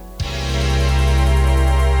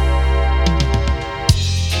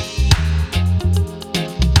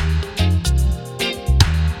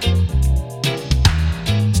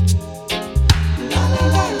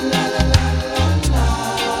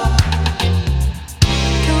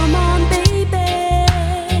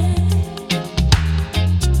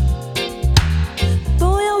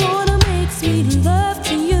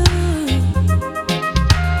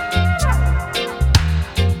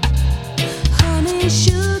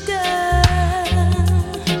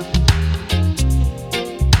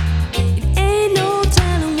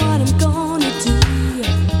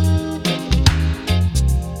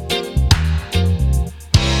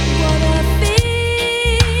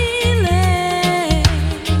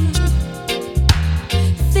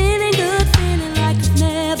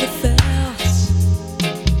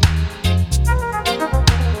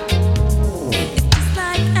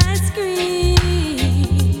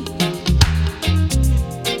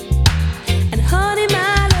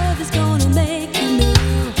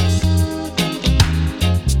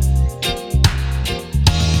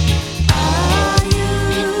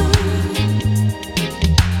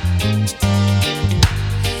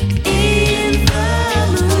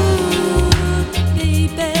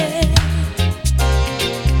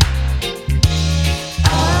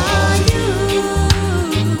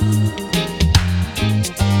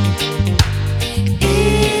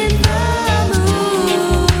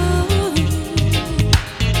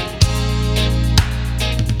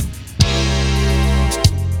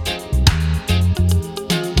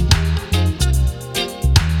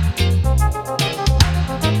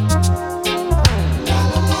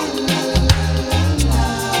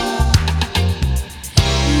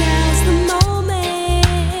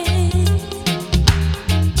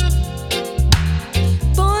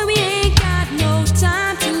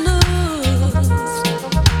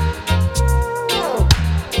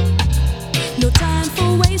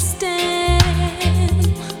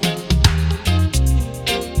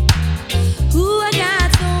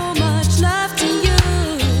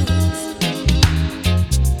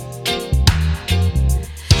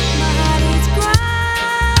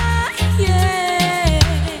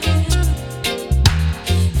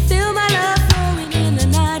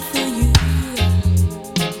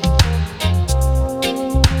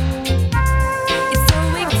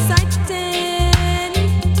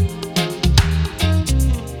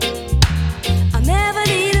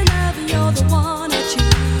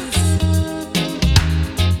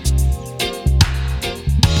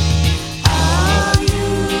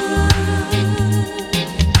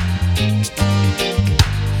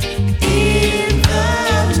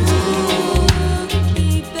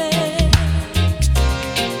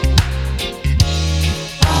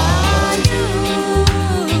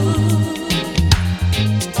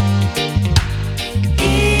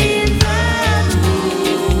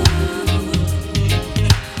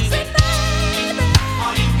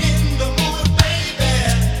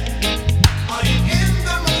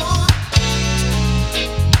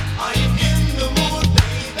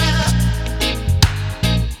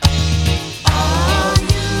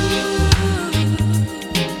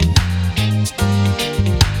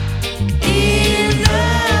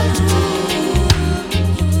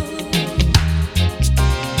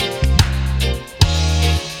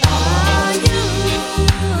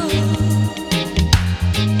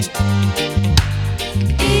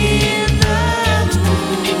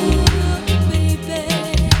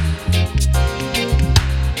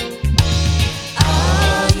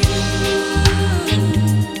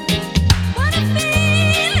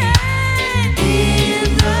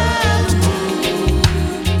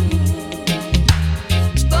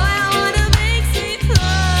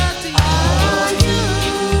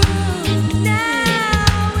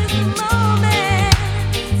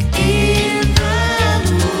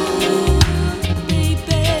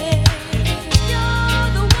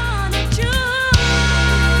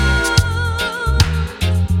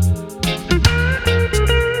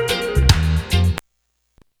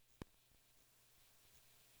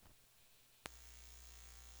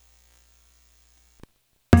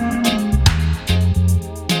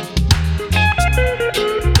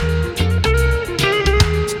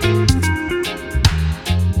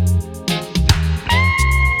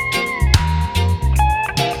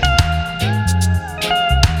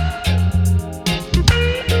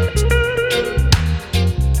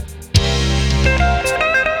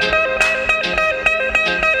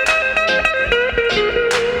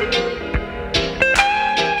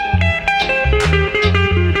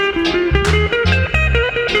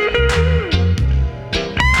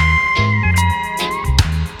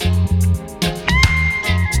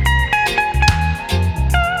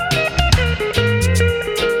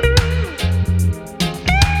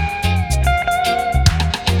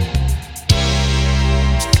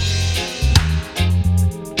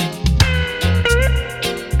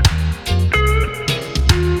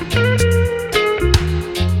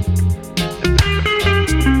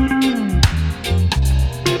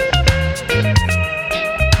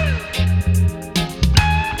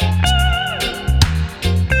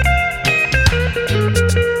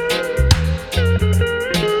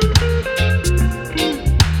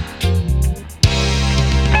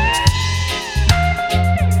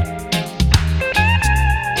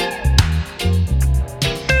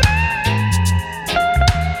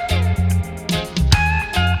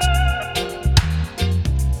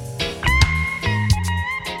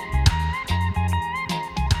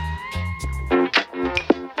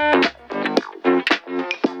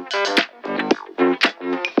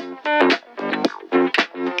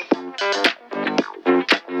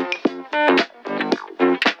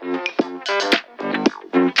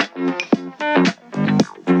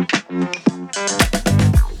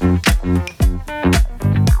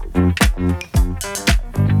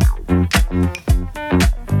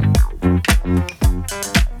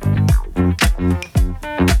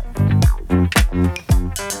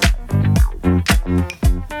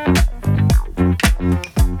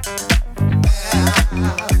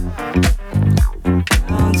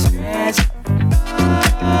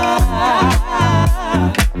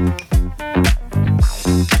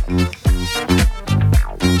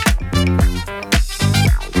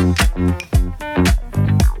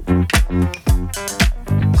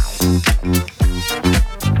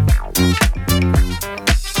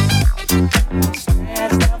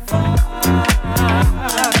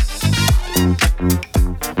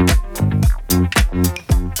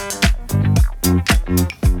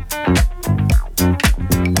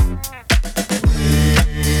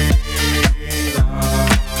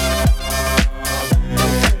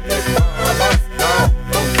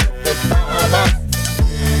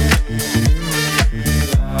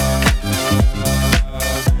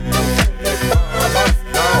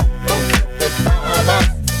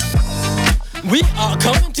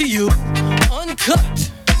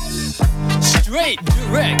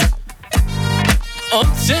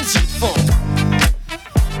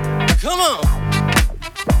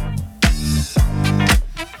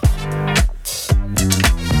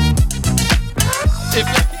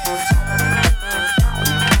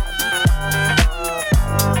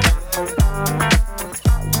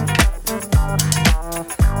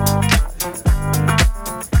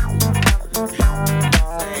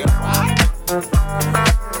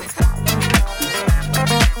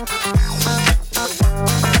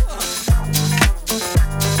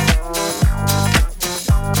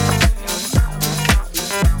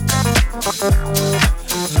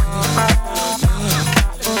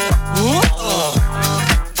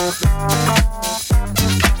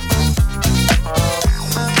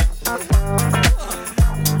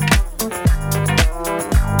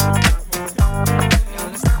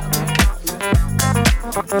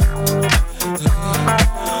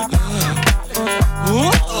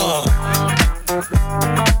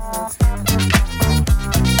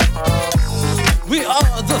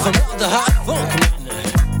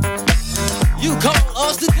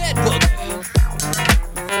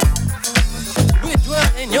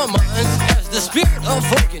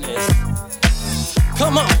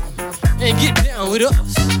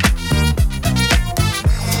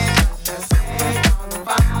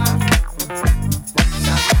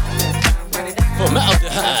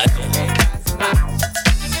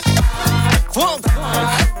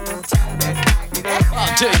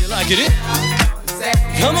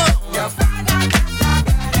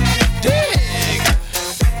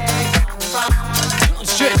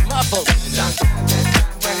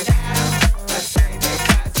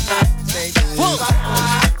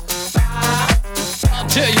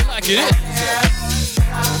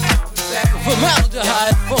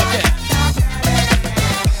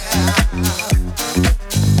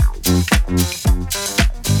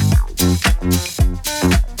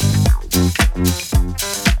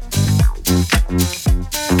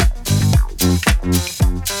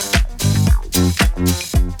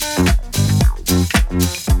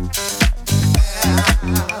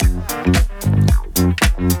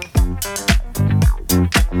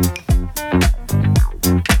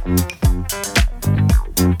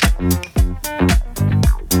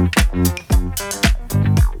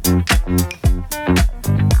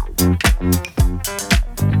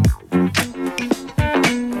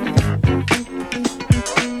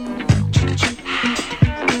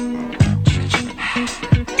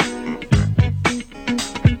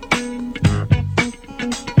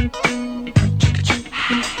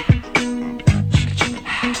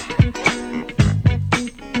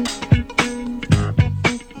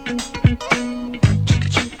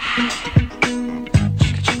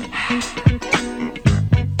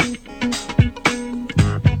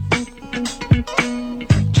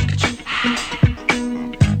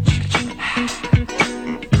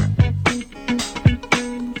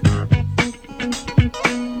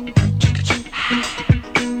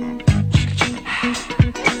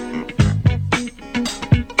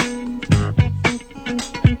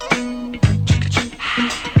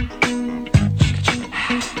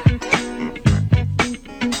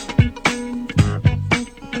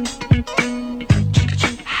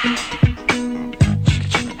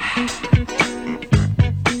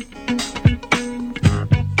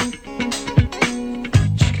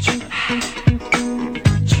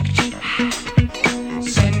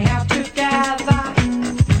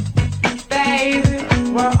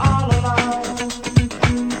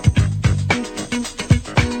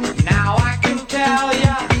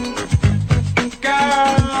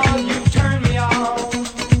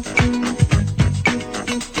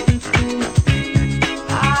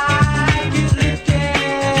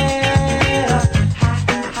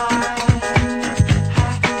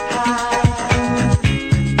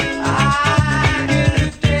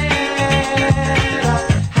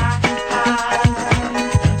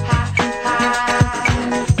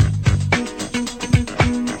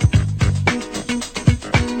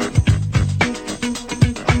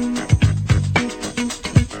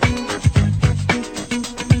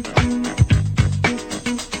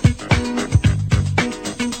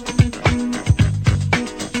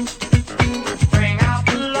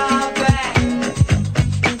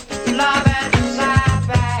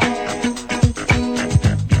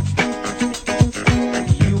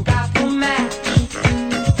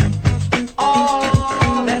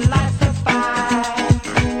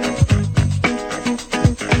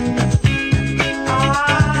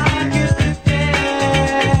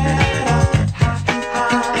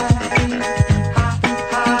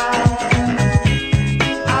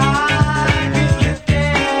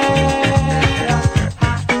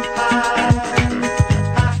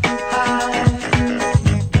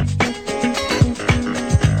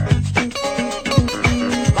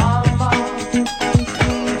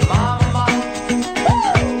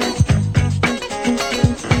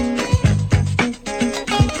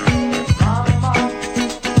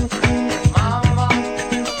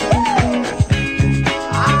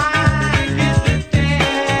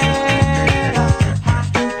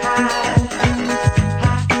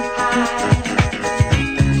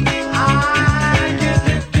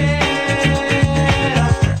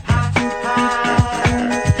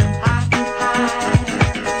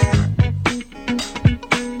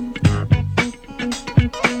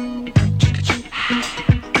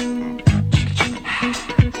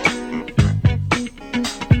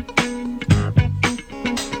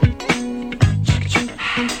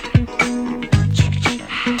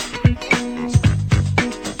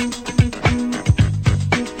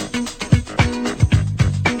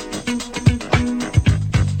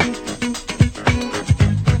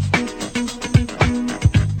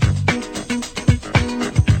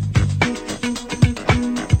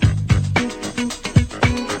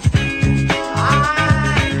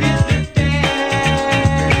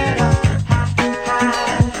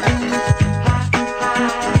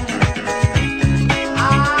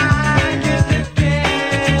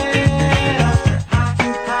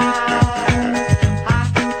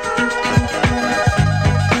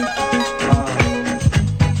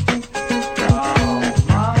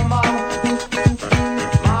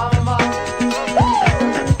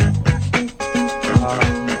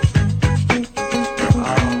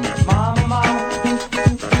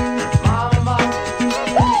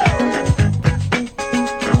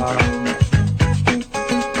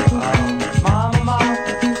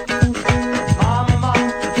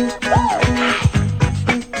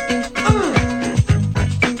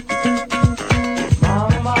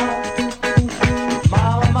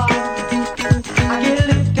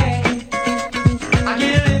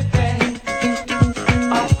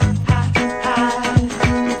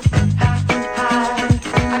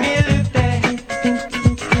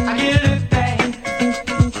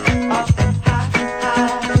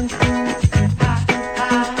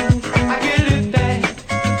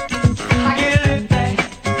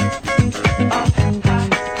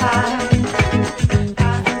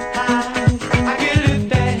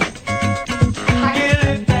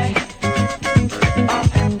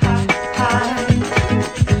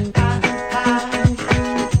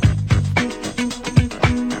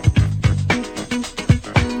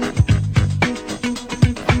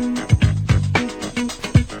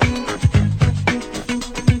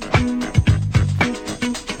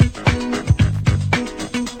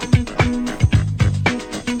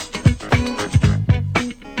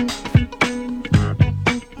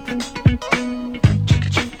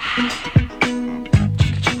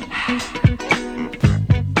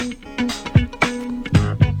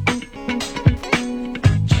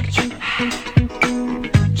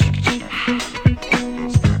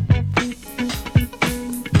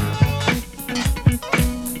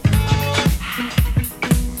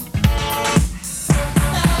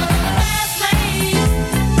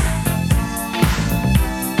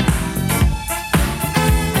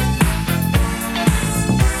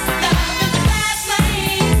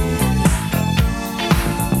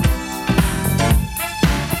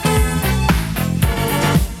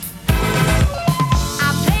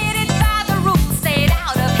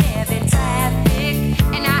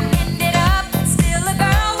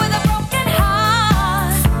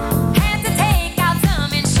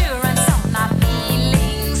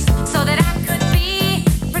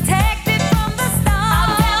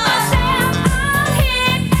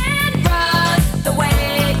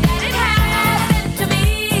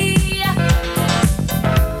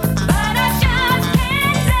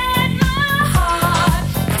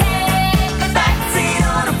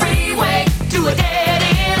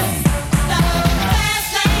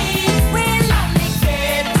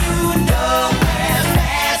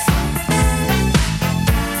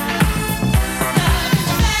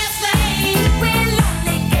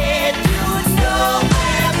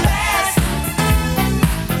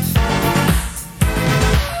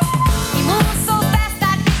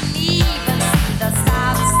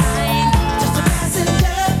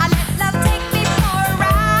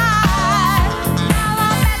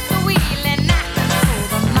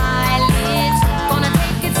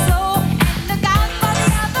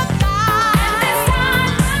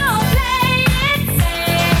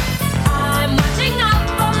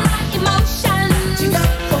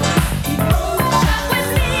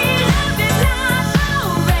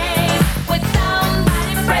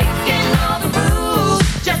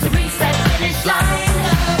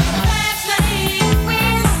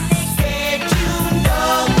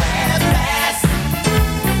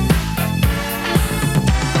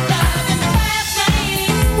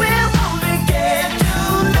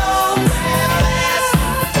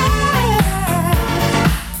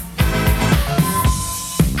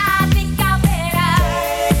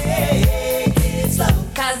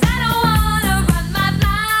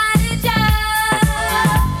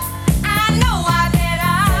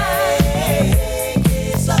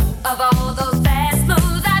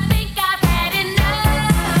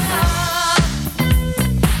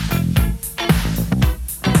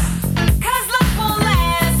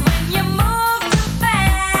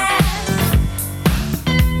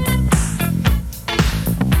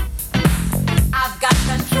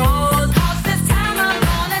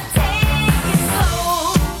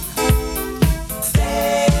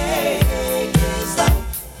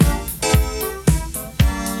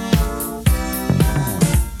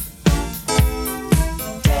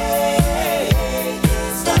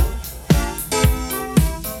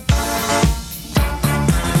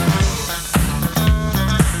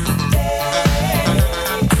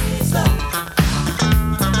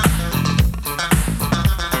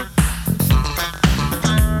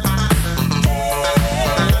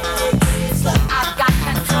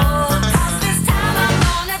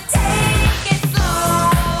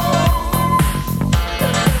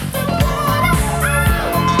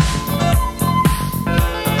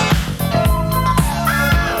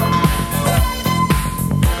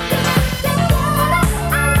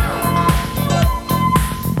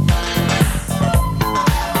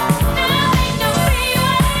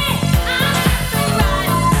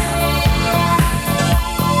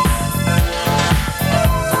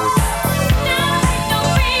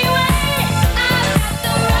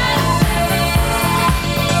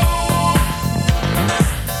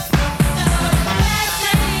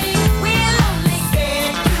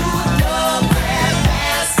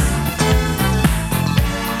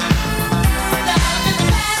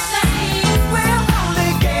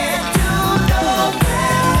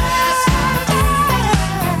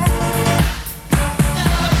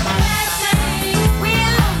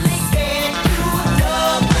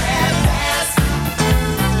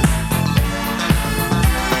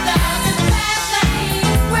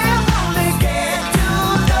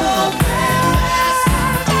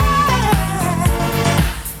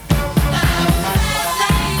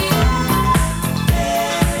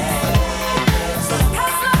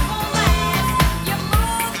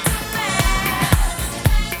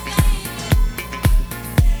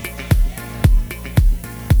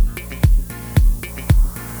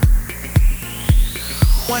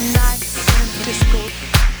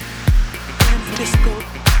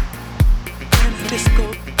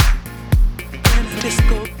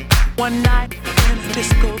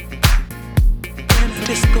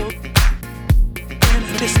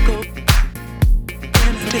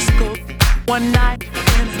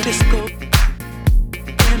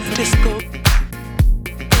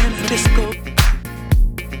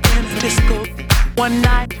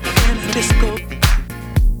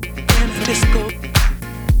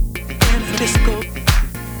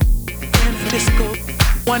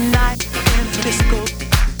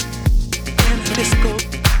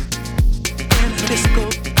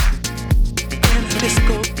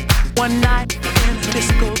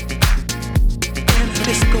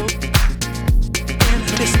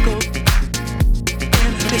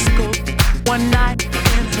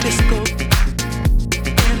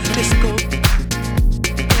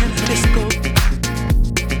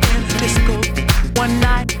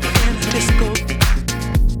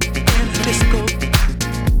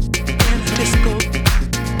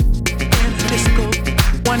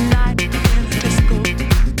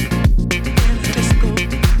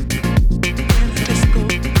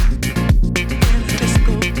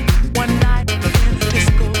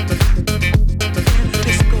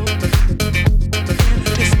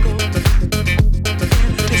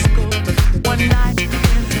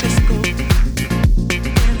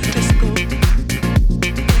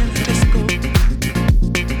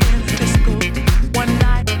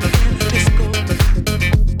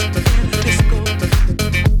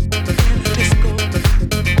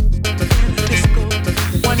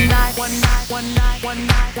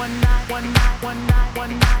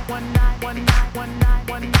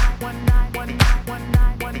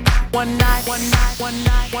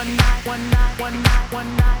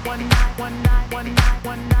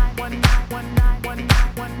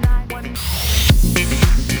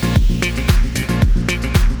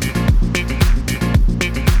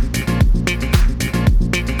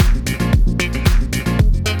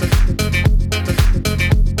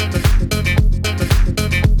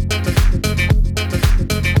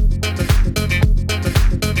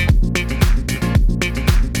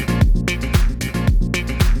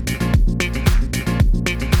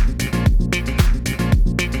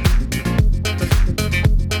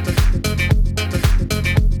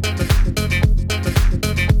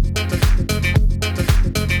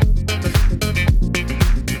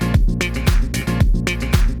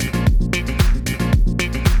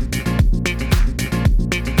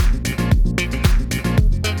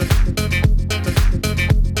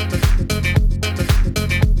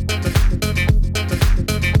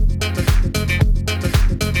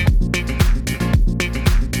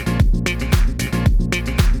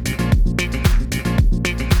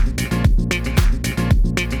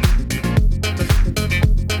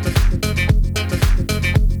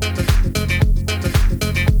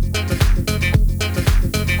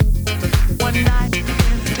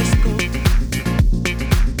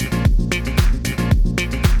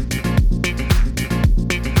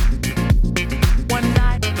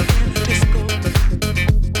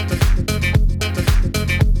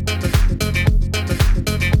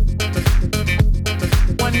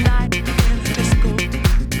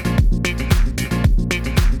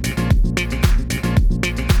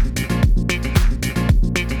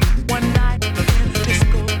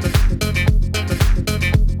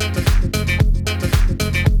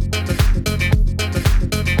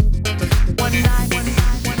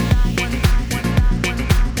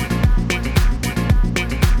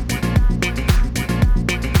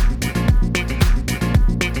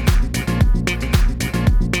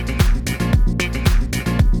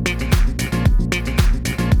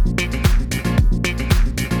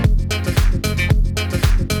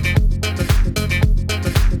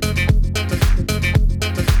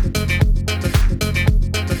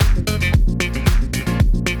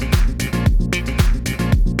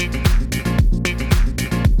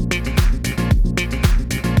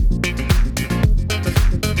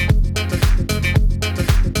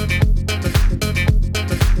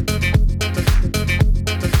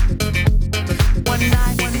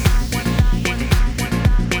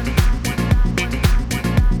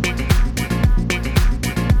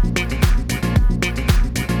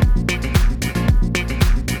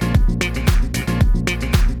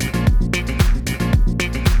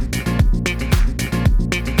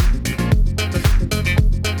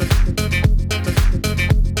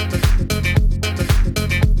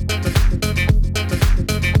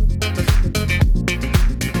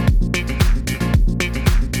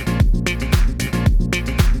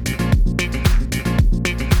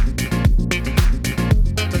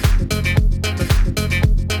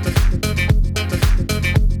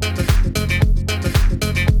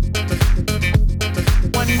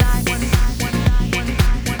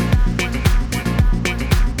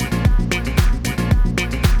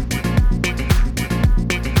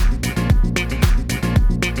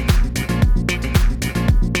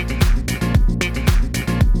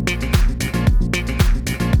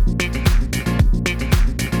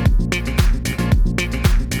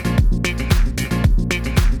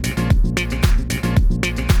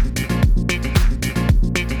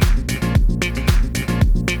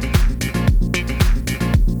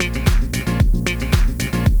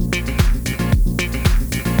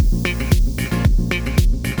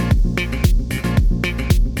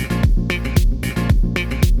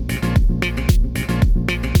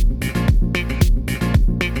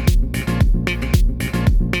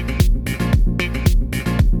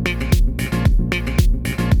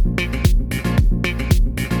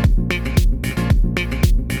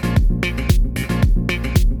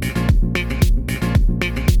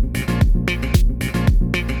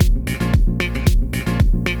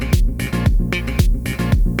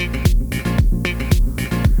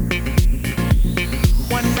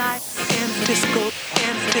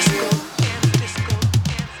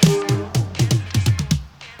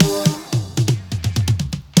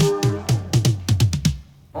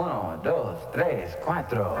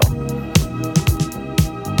Electro.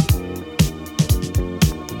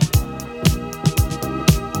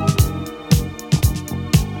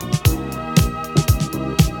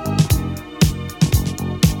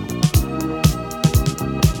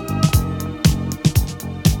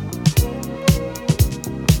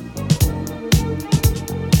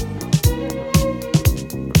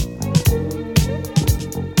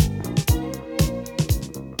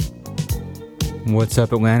 What's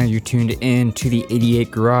up, Atlanta? You're tuned in to the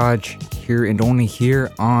 88 Garage, here and only here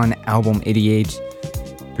on Album 88,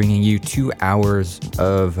 bringing you 2 hours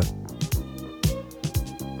of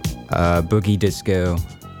boogie disco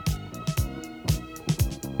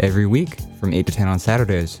every week from 8 to 10 on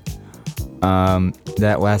Saturdays.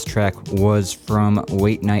 That last track was from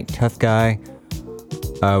Late Night Tough Guy.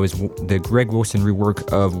 It was the Greg Wilson rework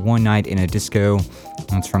of One Night in a Disco.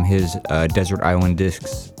 It's from his Desert Island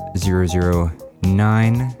Discs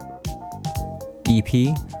 009 EP.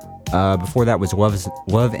 Before that was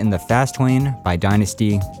Love in the Fast Lane by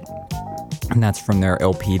Dynasty, and that's from their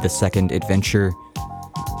LP The Second Adventure.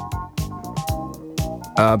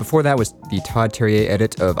 Before that was the Todd Terje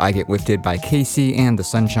edit of I Get Lifted by Casey and the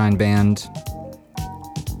Sunshine Band.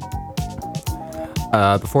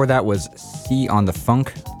 Before that was C on the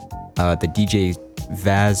Funk, the DJ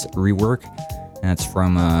Vaz rework, and that's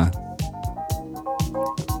from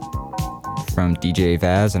DJ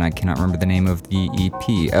Vaz, and I cannot remember the name of the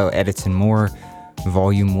EP. Oh, Edits and More,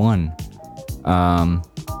 Volume 1.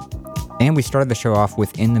 And we started the show off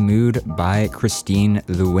with In the Mood by Christine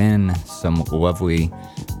Lewin. Some lovely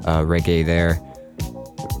reggae there.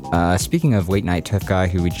 Speaking of Late Night Tough Guy,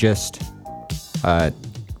 who we just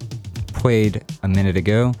played a minute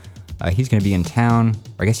ago, he's going to be in town.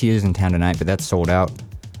 Or I guess he is in town tonight, but that's sold out.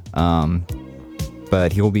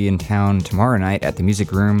 But he will be in town tomorrow night at the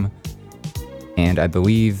Music Room. And I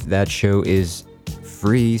believe that show is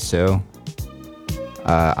free, so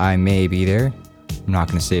I may be there. I'm not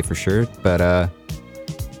going to say for sure, but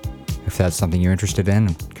if that's something you're interested in,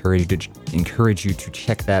 I encourage you to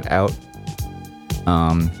check that out.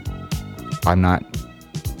 I'm not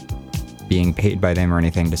being paid by them or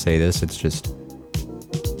anything to say this. It's just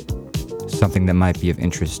something that might be of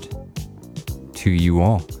interest to you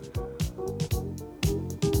all.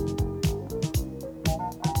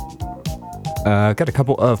 Got a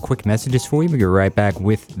couple of quick messages for you. We'll get right back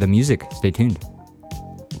with the music. Stay tuned.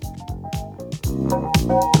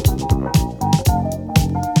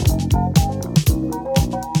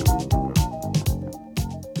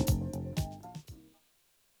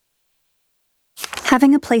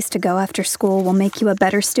 Having a place to go after school will make you a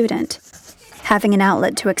better student. Having an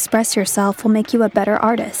outlet to express yourself will make you a better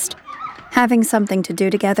artist. Having something to do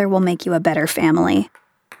together will make you a better family.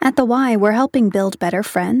 At The Y, we're helping build better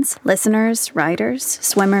friends, listeners, writers,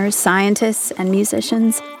 swimmers, scientists, and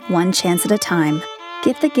musicians, one chance at a time.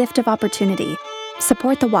 Give the gift of opportunity.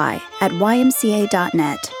 Support The Y at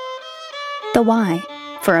ymca.net. The Y,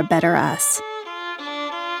 for a better us.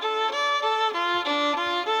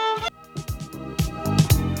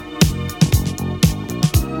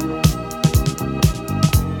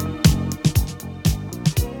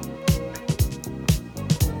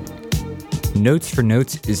 Notes for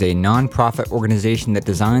Notes is a non-profit organization that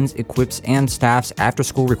designs, equips, and staffs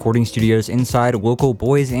after-school recording studios inside local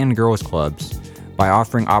boys and girls clubs. By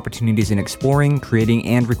offering opportunities in exploring, creating,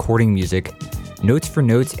 and recording music, Notes for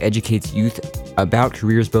Notes educates youth about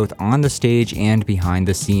careers both on the stage and behind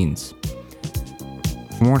the scenes.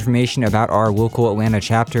 For more information about our local Atlanta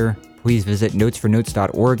chapter, please visit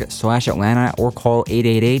notesfornotes.org/Atlanta or call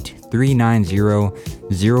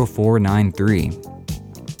 888-390-0493.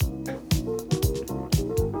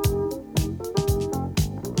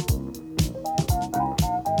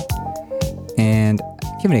 And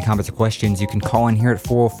if you have any comments or questions, you can call in here at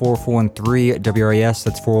 404-413-WRAS.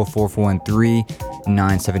 That's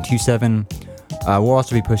 404-413-9727. We'll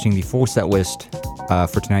also be posting the full set list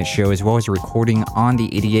for tonight's show, as well as a recording on the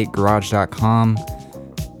 88garage.com,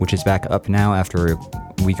 which is back up now after a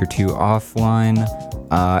week or two offline,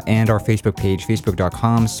 and our Facebook page,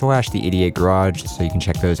 facebook.com/the88garage, so you can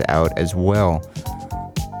check those out as well.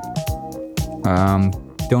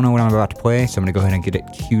 Don't know what I'm about to play, so I'm going to go ahead and get it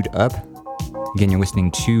queued up. Again, you're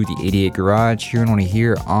listening to the 88 Garage here and only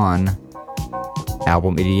here on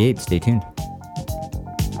Album 88. Stay tuned.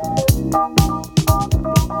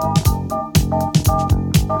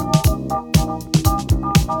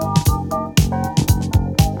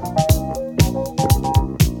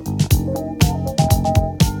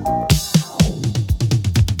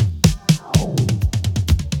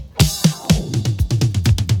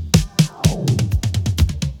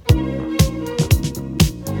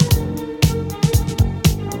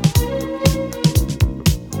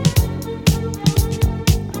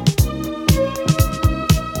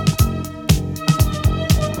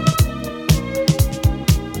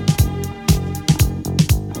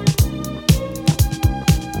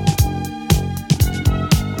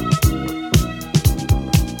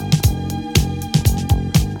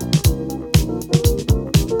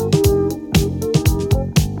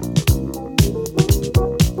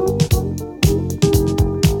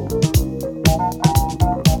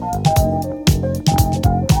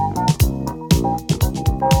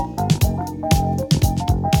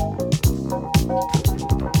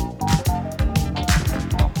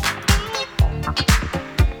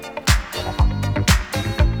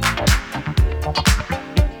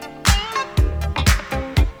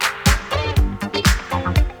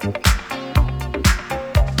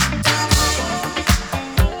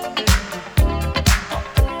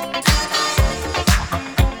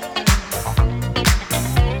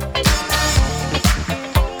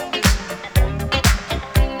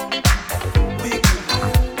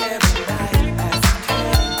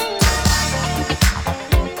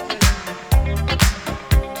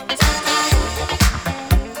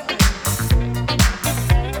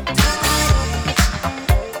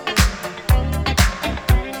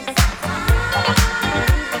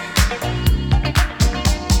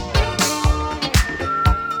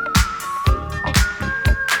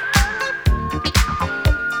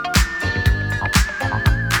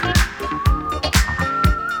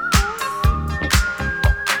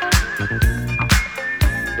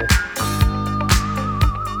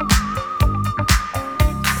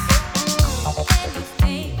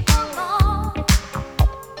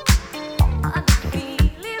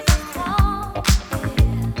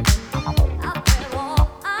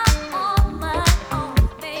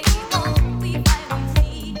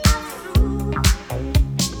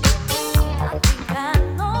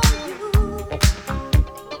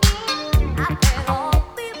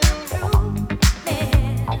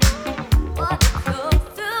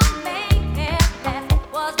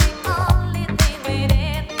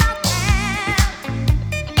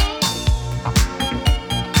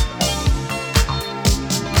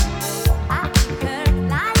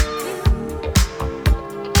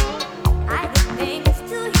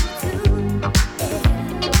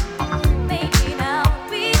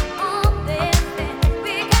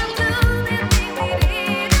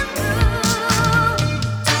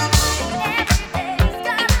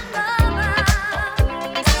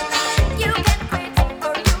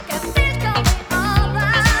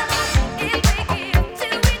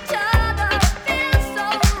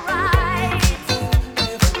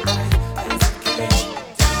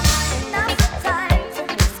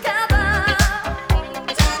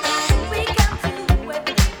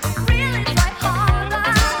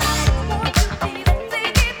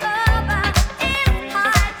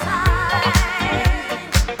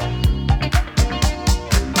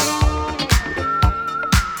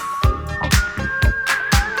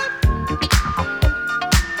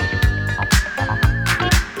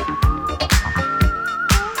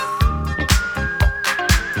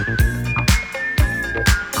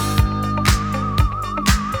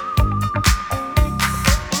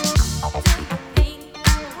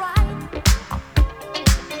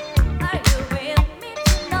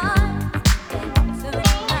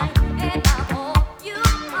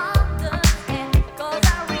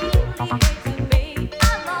 If we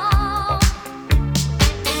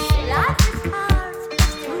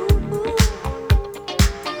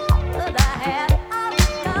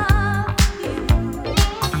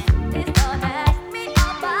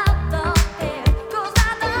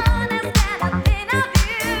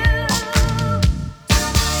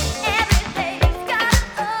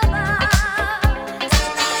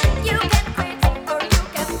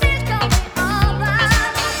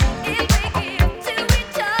give to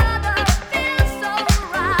each other.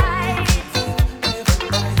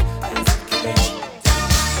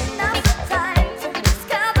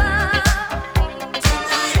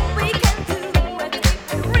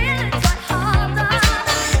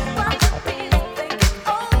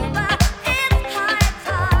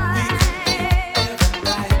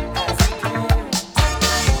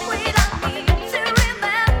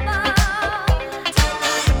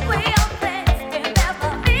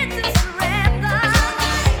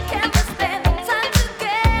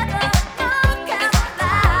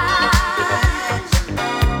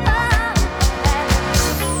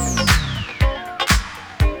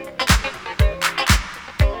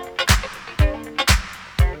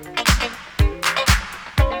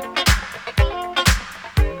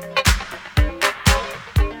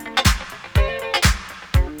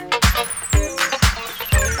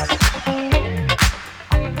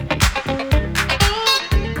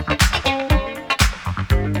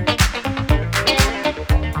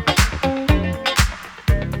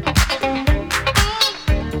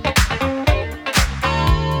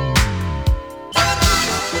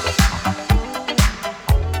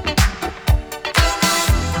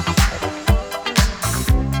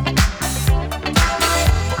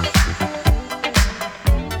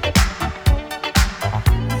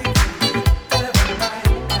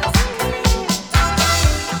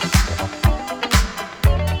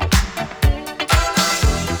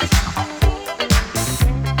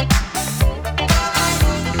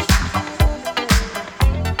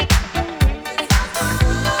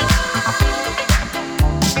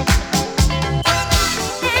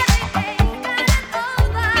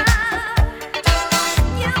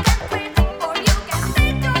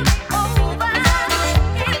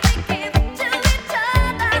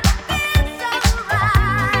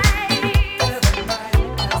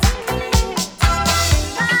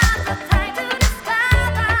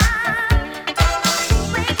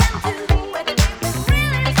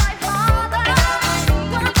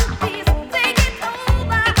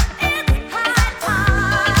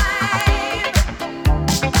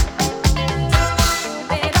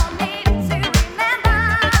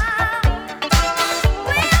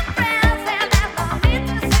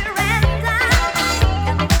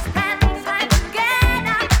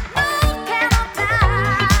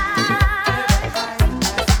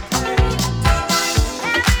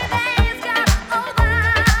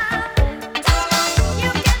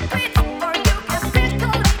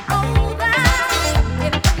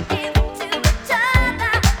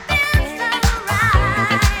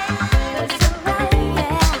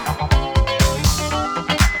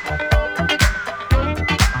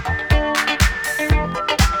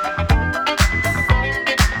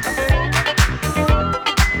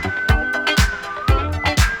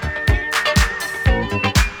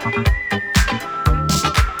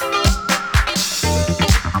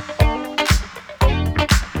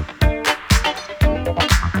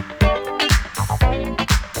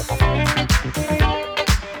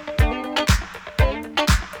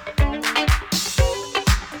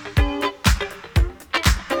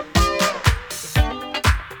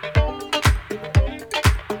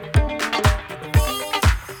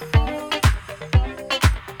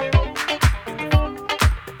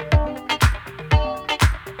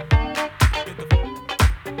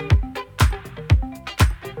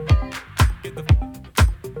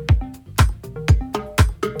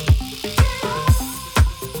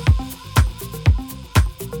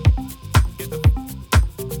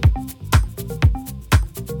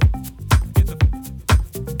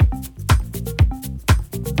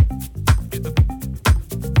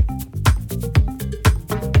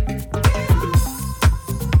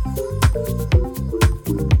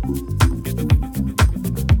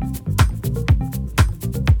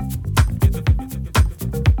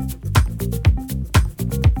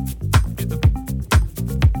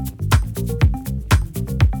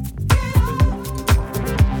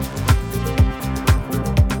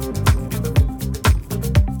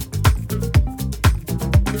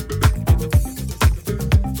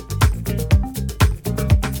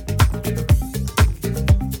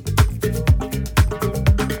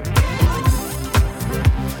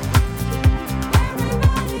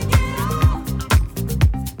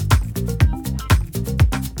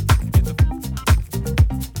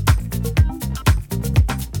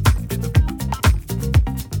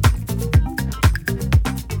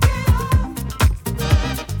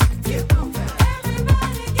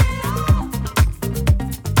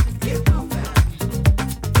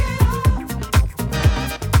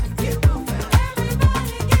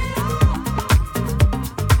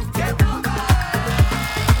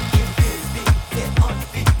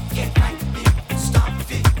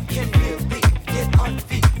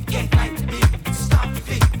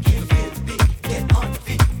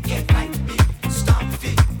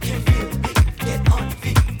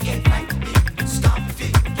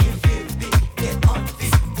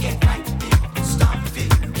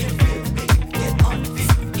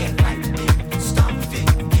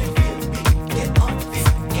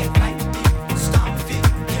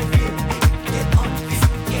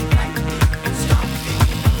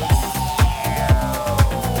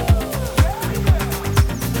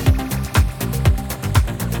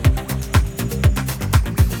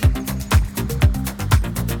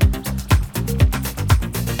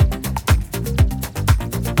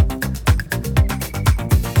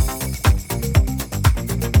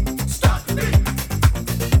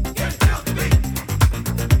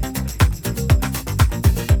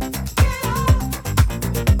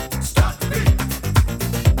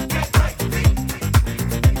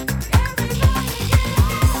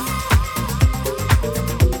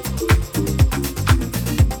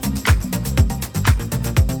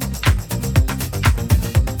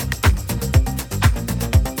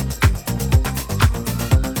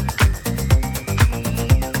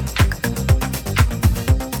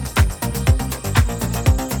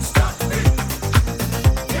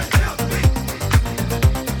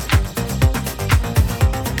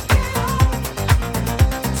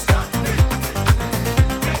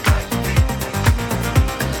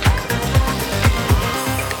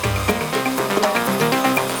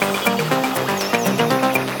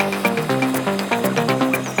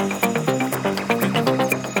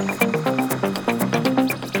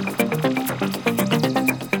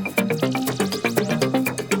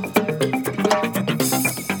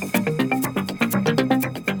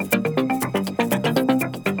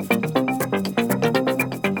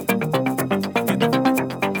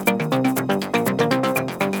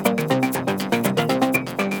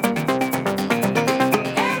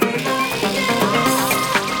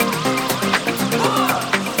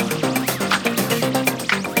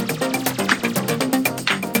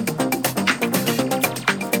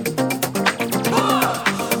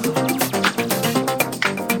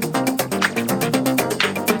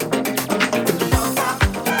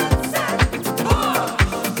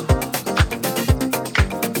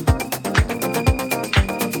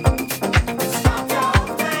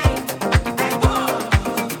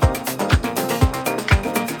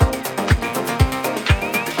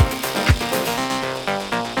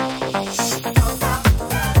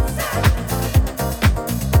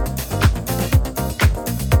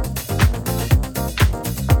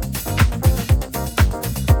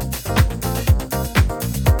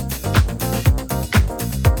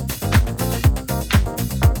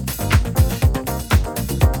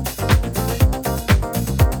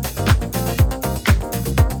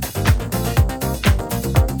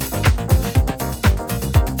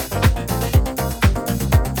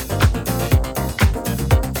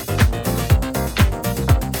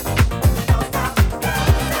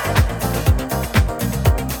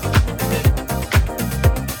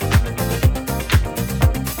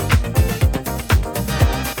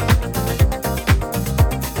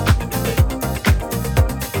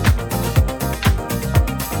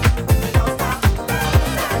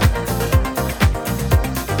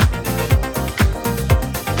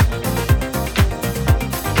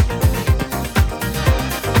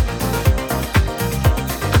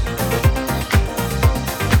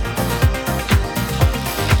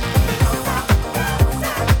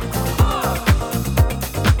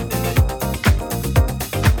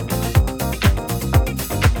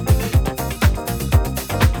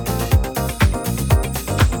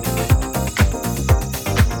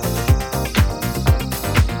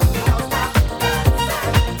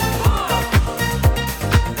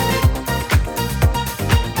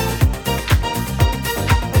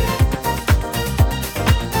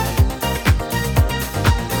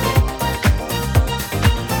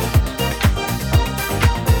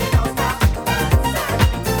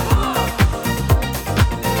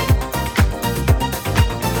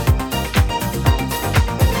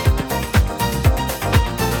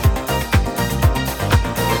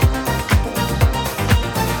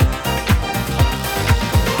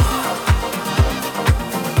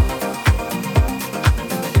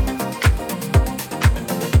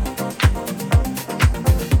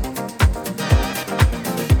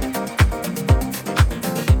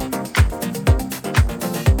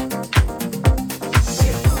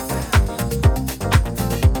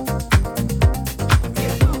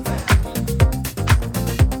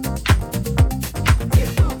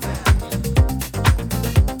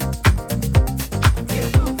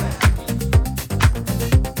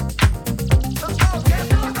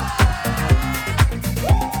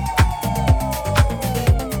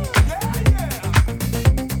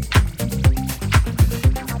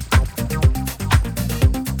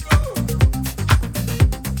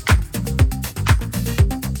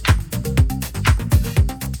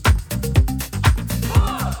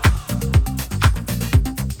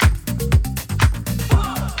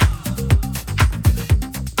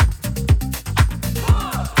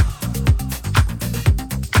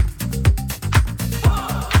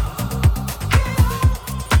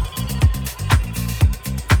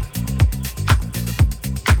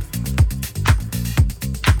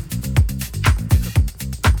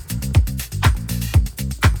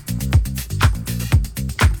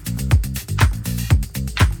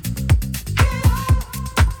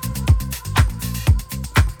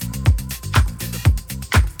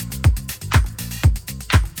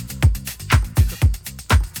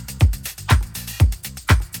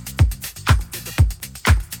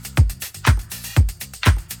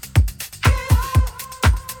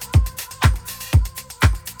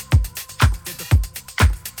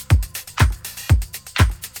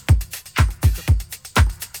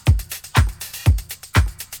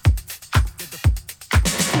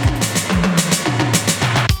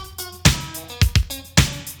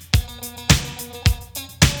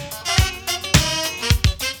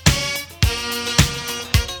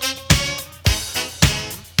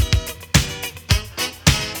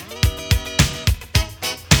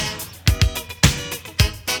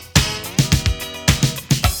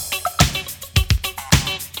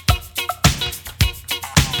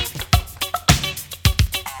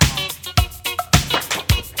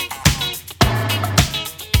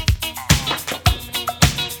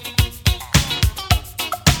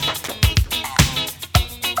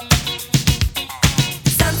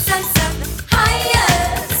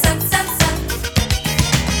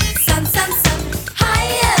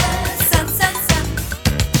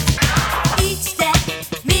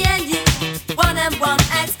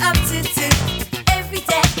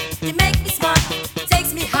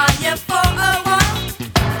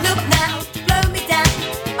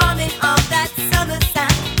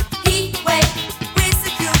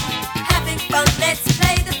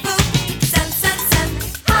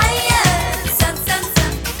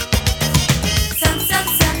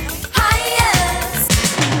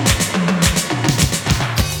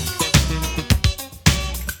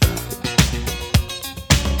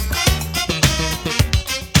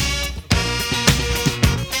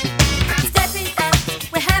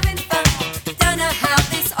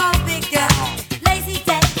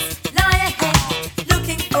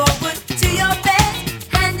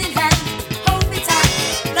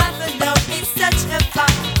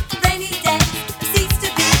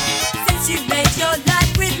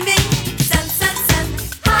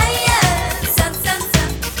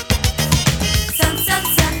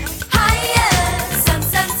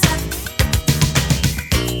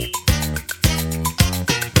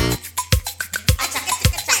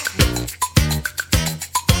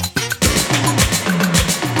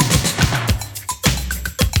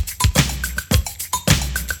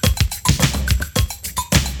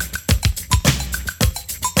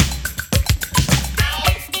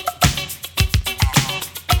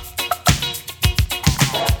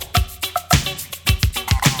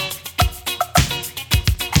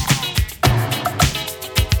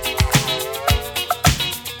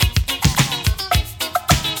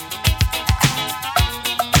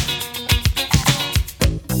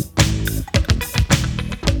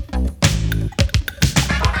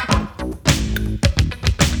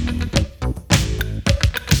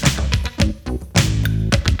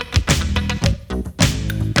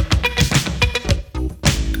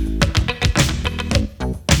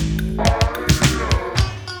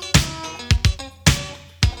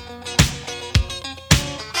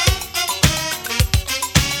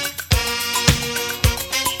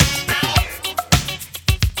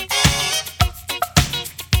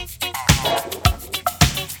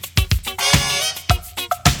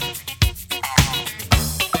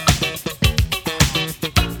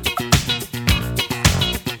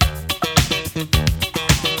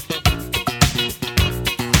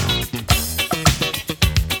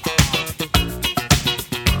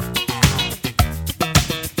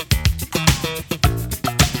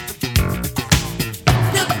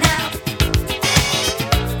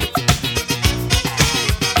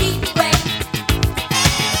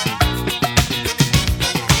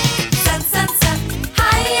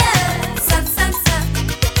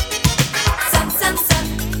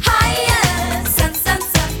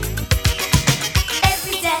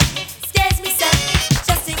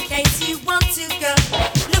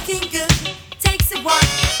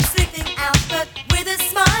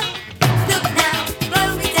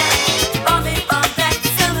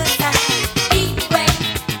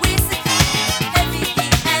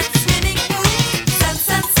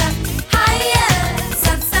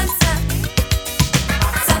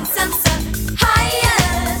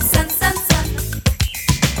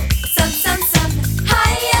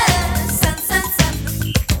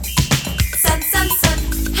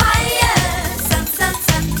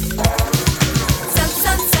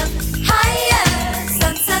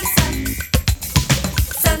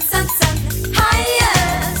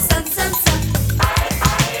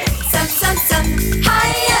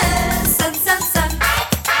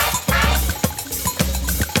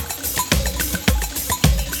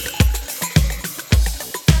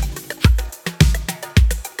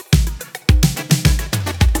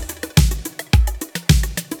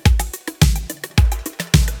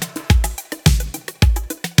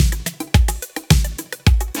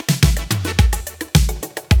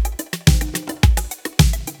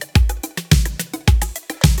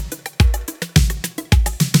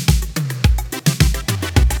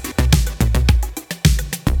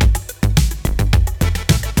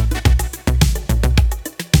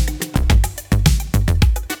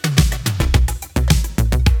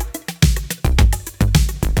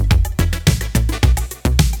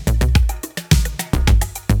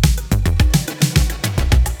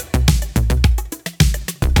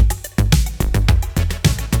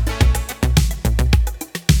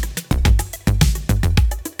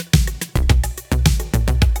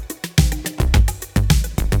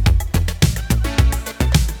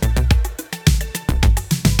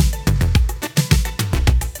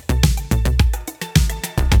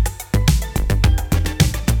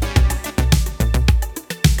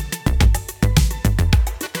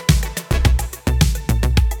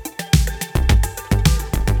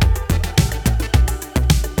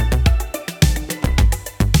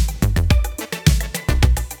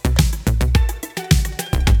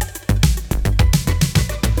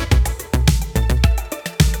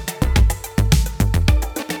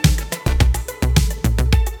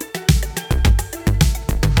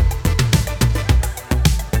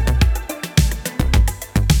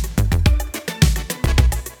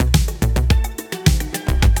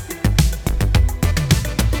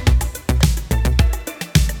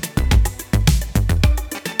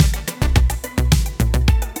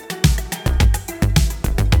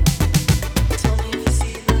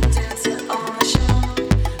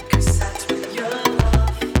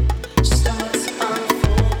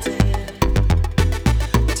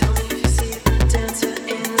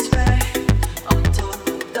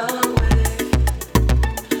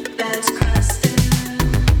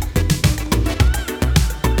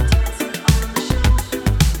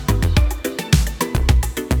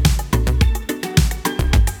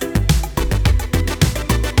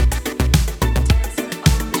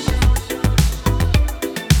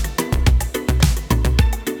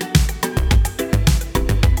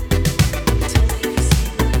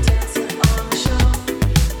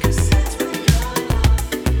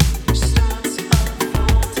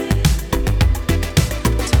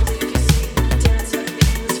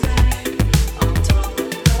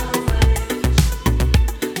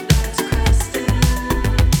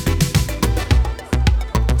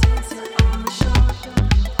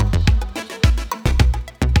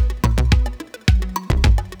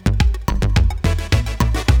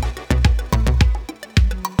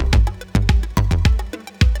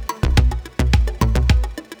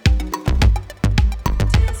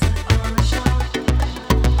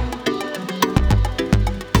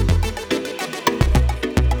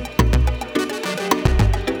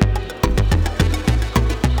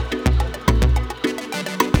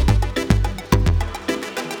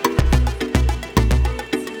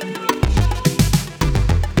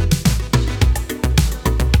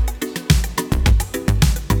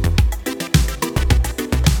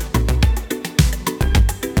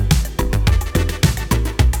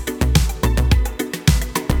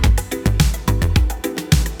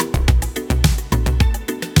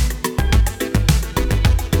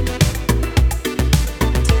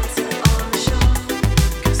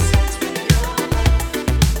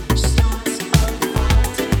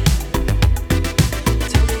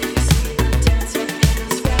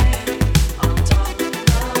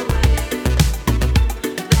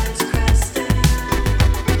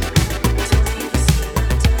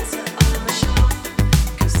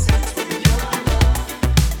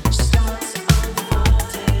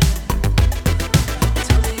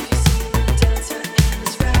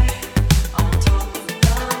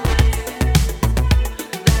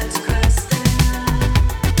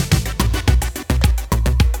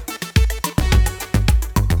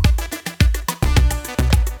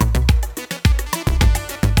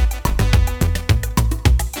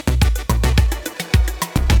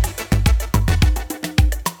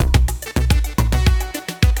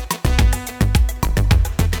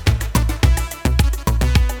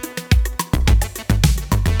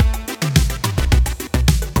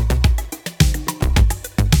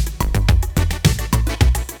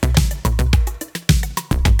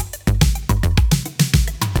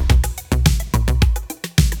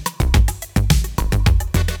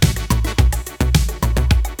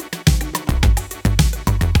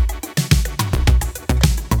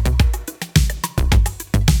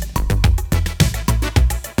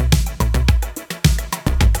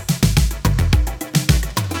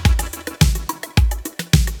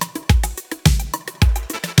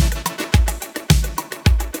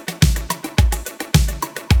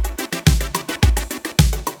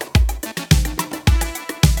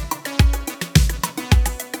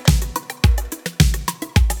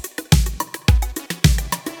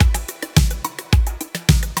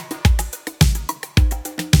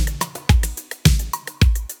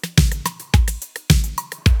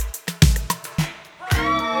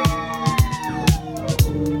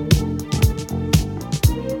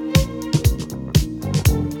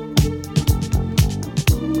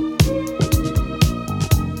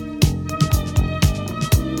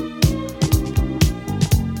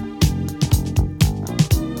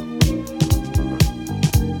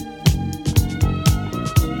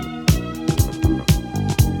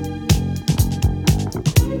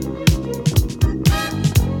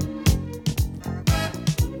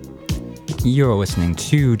 You're listening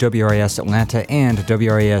to WRAS Atlanta and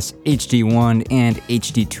WRAS HD1 and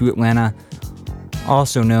HD2 Atlanta,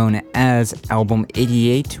 also known as Album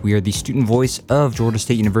 88. We are the student voice of Georgia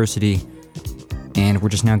State University, and we're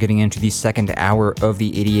just now getting into the second hour of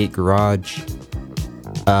the 88 Garage.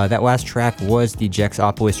 That last track was the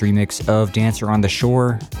Jexopolis remix of Dancer on the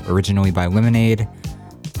Shore, originally by Lemonade.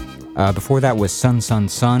 Before that was Sun Sun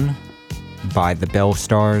Sun by the Bell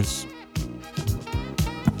Stars.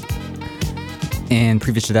 And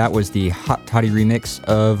previous to that was the Hot Toddy remix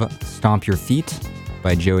of Stomp Your Feet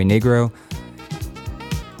by Joey Negro.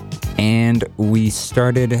 And we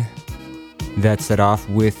started that set off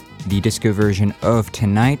with the disco version of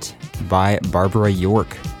Tonight by Barbara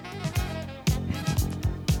York.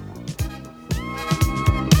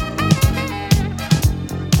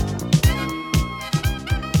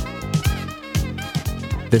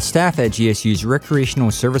 The staff at GSU's Recreational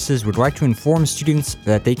Services would like to inform students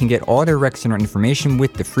that they can get all their rec center information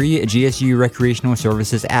with the free GSU Recreational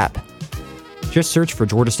Services app. Just search for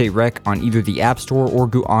Georgia State Rec on either the App Store or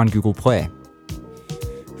on Google Play.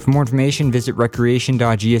 For more information, visit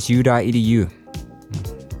recreation.gsu.edu.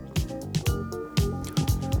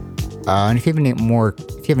 And if you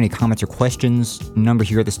have any comments or questions, number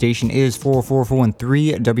here at the station is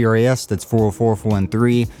 404-413-WRAS. That's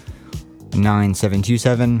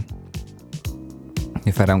 404-413-9727.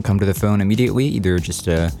 If I don't come to the phone immediately, either just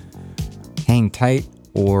hang tight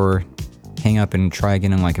or hang up and try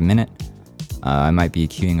again in like a minute. I might be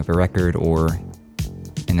queuing up a record or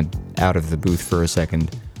out of the booth for a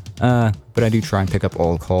second. But I do try and pick up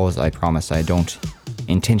all calls. I promise I don't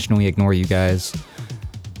intentionally ignore you guys.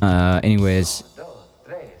 Anyways,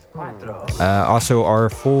 also our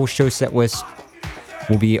full show set list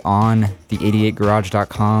will be on the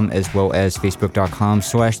 88garage.com as well as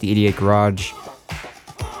facebook.com/the88garage.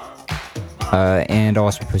 And I'll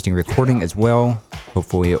also be posting a recording as well,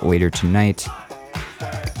 hopefully later tonight.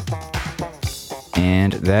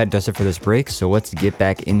 And that does it for this break, so let's get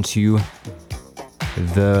back into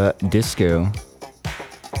the disco.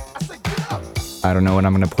 I don't know what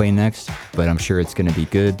I'm going to play next, but I'm sure it's going to be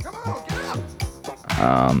good.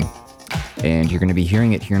 And you're going to be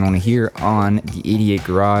hearing it here and only here on the 88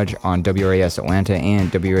 Garage on WRAS Atlanta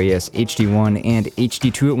and WRAS HD1 and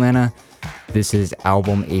HD2 Atlanta. This is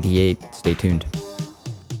Album 88. Stay tuned.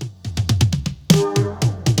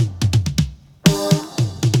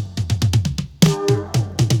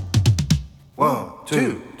 1,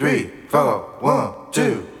 2, 3, 4. 1,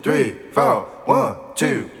 2, 3, 4. 1,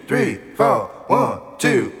 2, 3, 4. 1,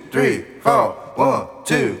 2, 3, 4. 1,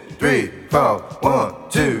 2, 3, 4. 1,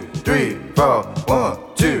 2, 3, 4. 1,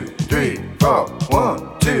 2, 3, 4. 1,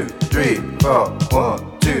 2, 3, 4.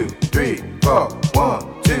 1, 2, 3, 4.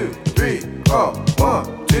 1, 2, 3, 4.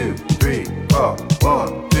 1, 2, 3, 4.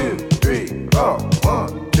 1, 2, 3, 4.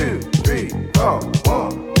 1, 2, 3, 4.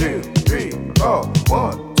 1, 2, 3, 4.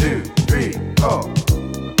 1, 2, 3, 4.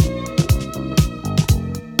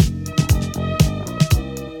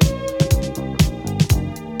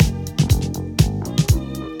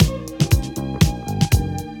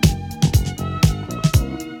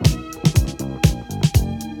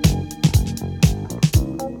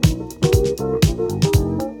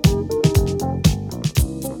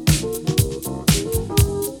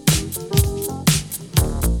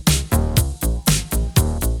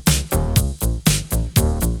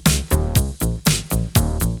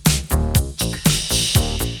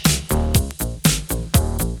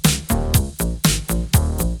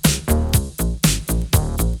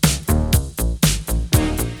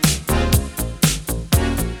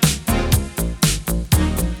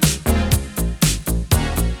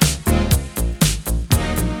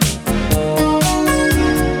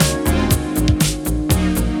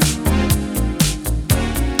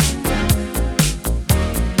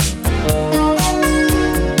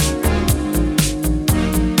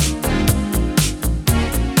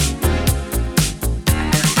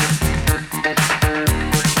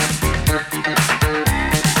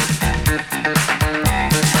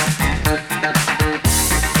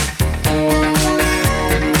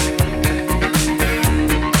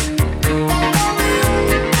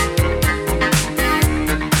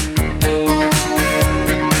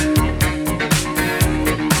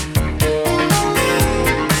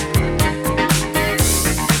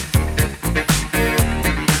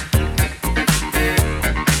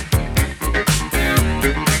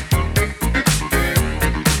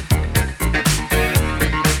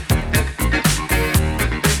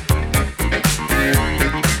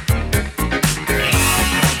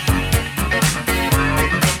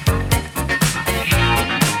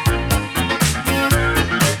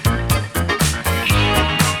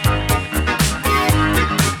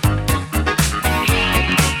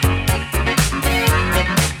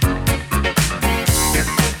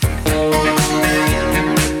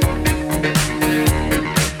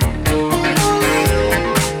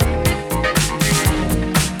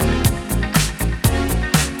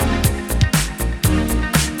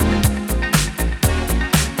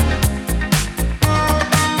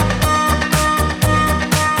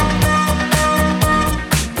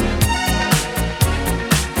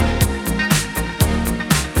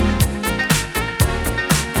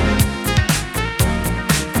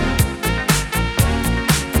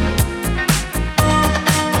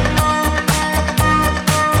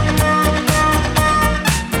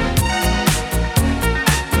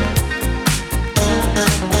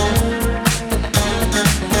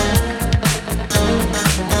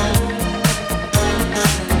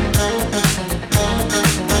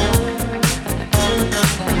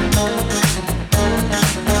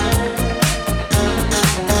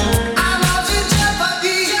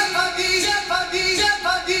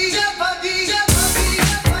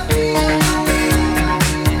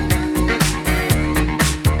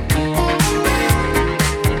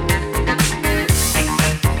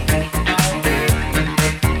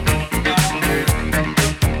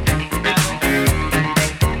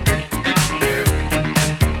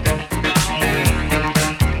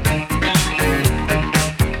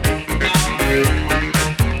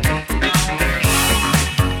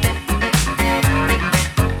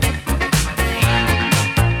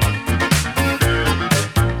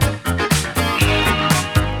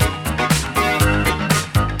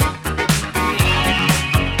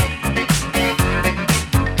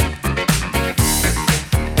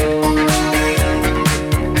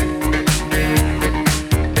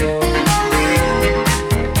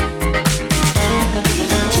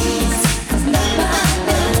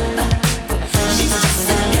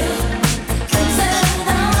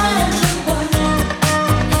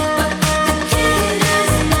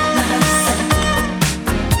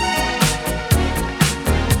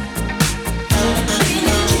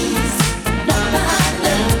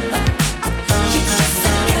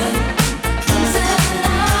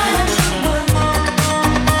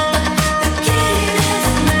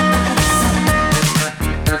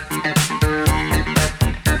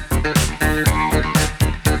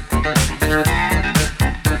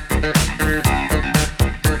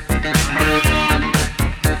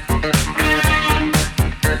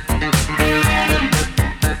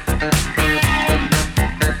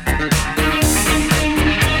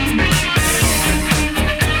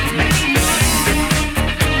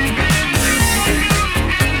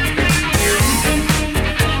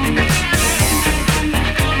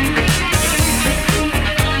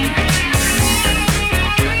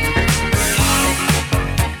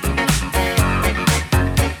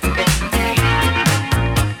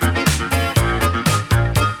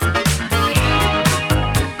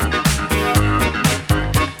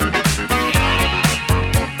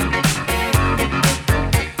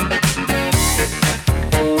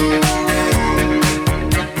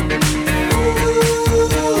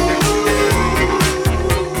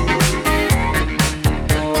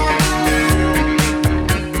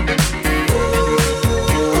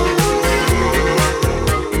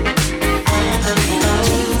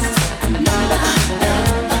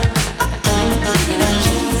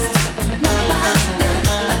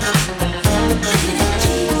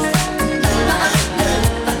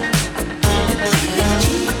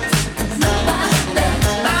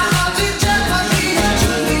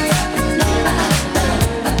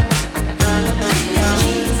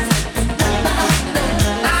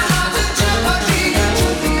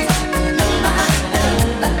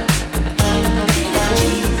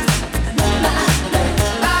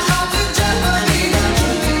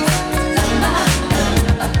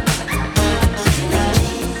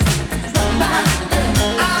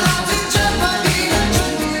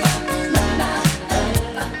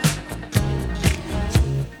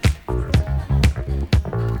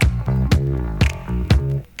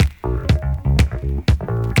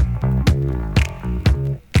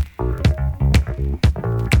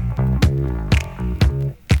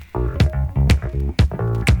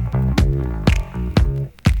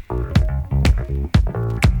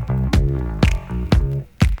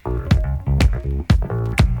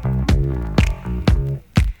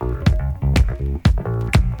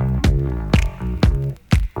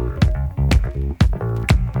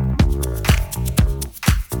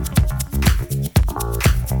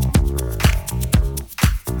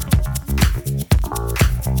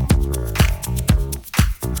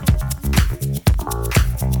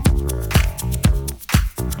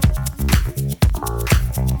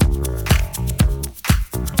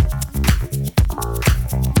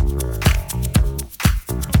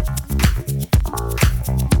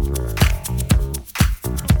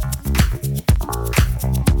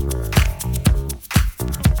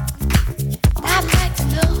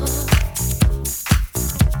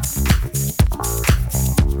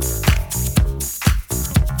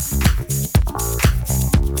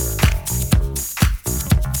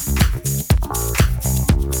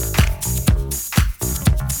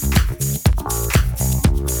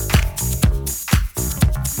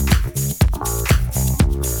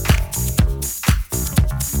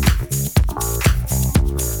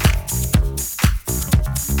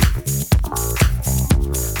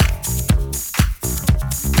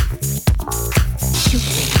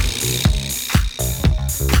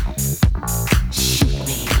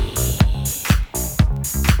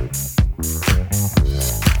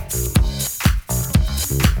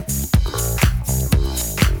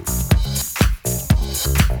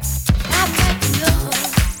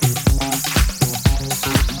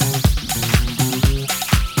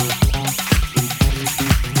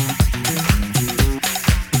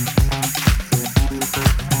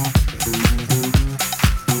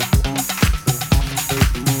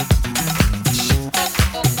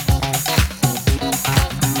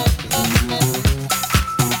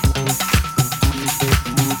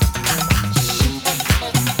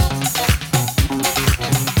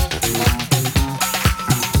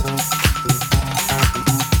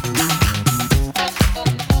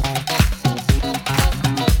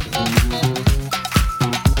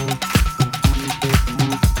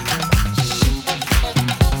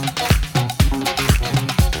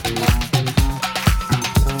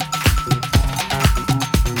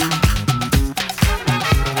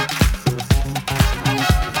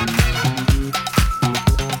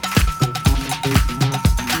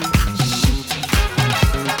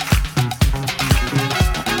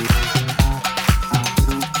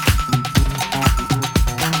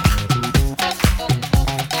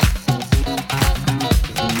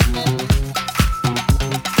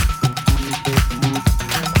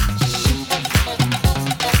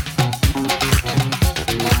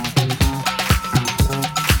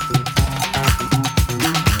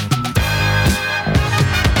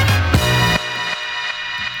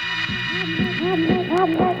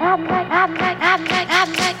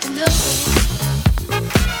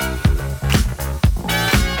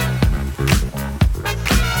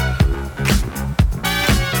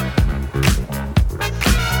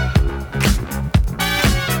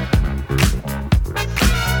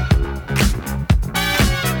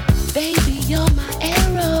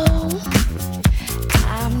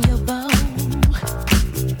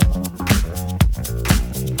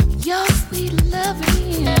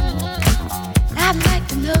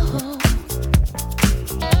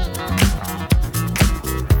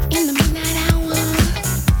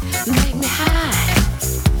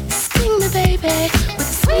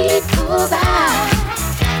 bullseye.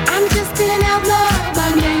 I'm just an outlaw, my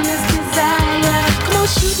name is Desire. Come on,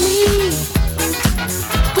 shoot me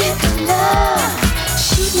with love.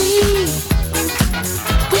 Shoot me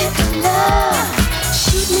with love.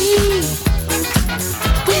 Shoot me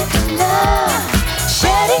with love.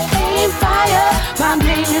 Ready, aim, fire. My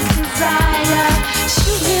name is Desire.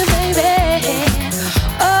 Shoot me, baby.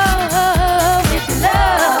 Oh, with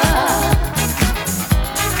love.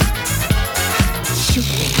 Shoot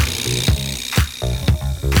me.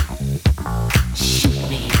 Shoot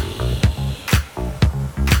me.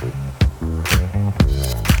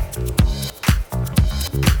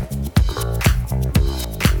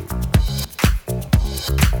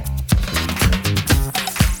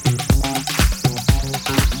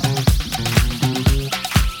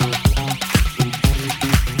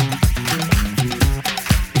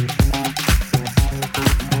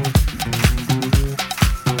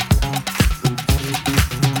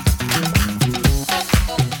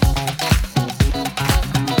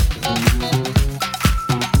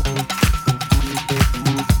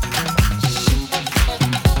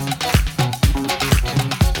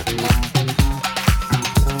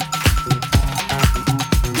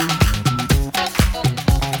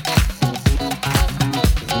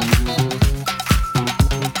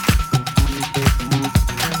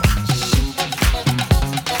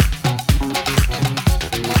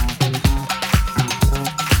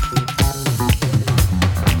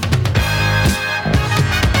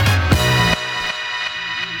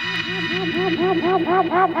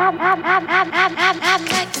 I'd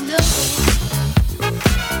like to know.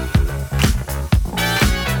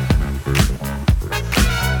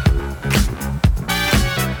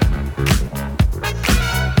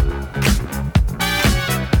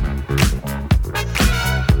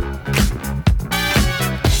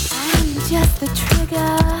 I'm just the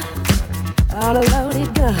trigger on a loaded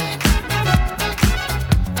gun.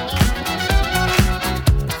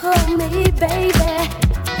 Hold me, baby.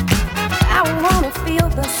 I wanna feel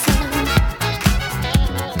the sun.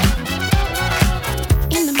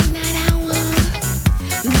 In the midnight hour,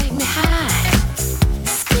 make me high.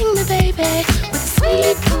 Sting me, baby, with a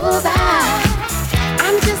sweet bullseye.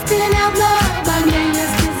 I'm just an outlaw, my name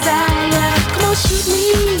is Desire. Come on, shoot me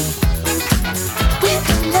with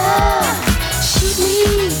love. Shoot me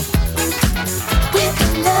with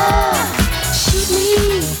love.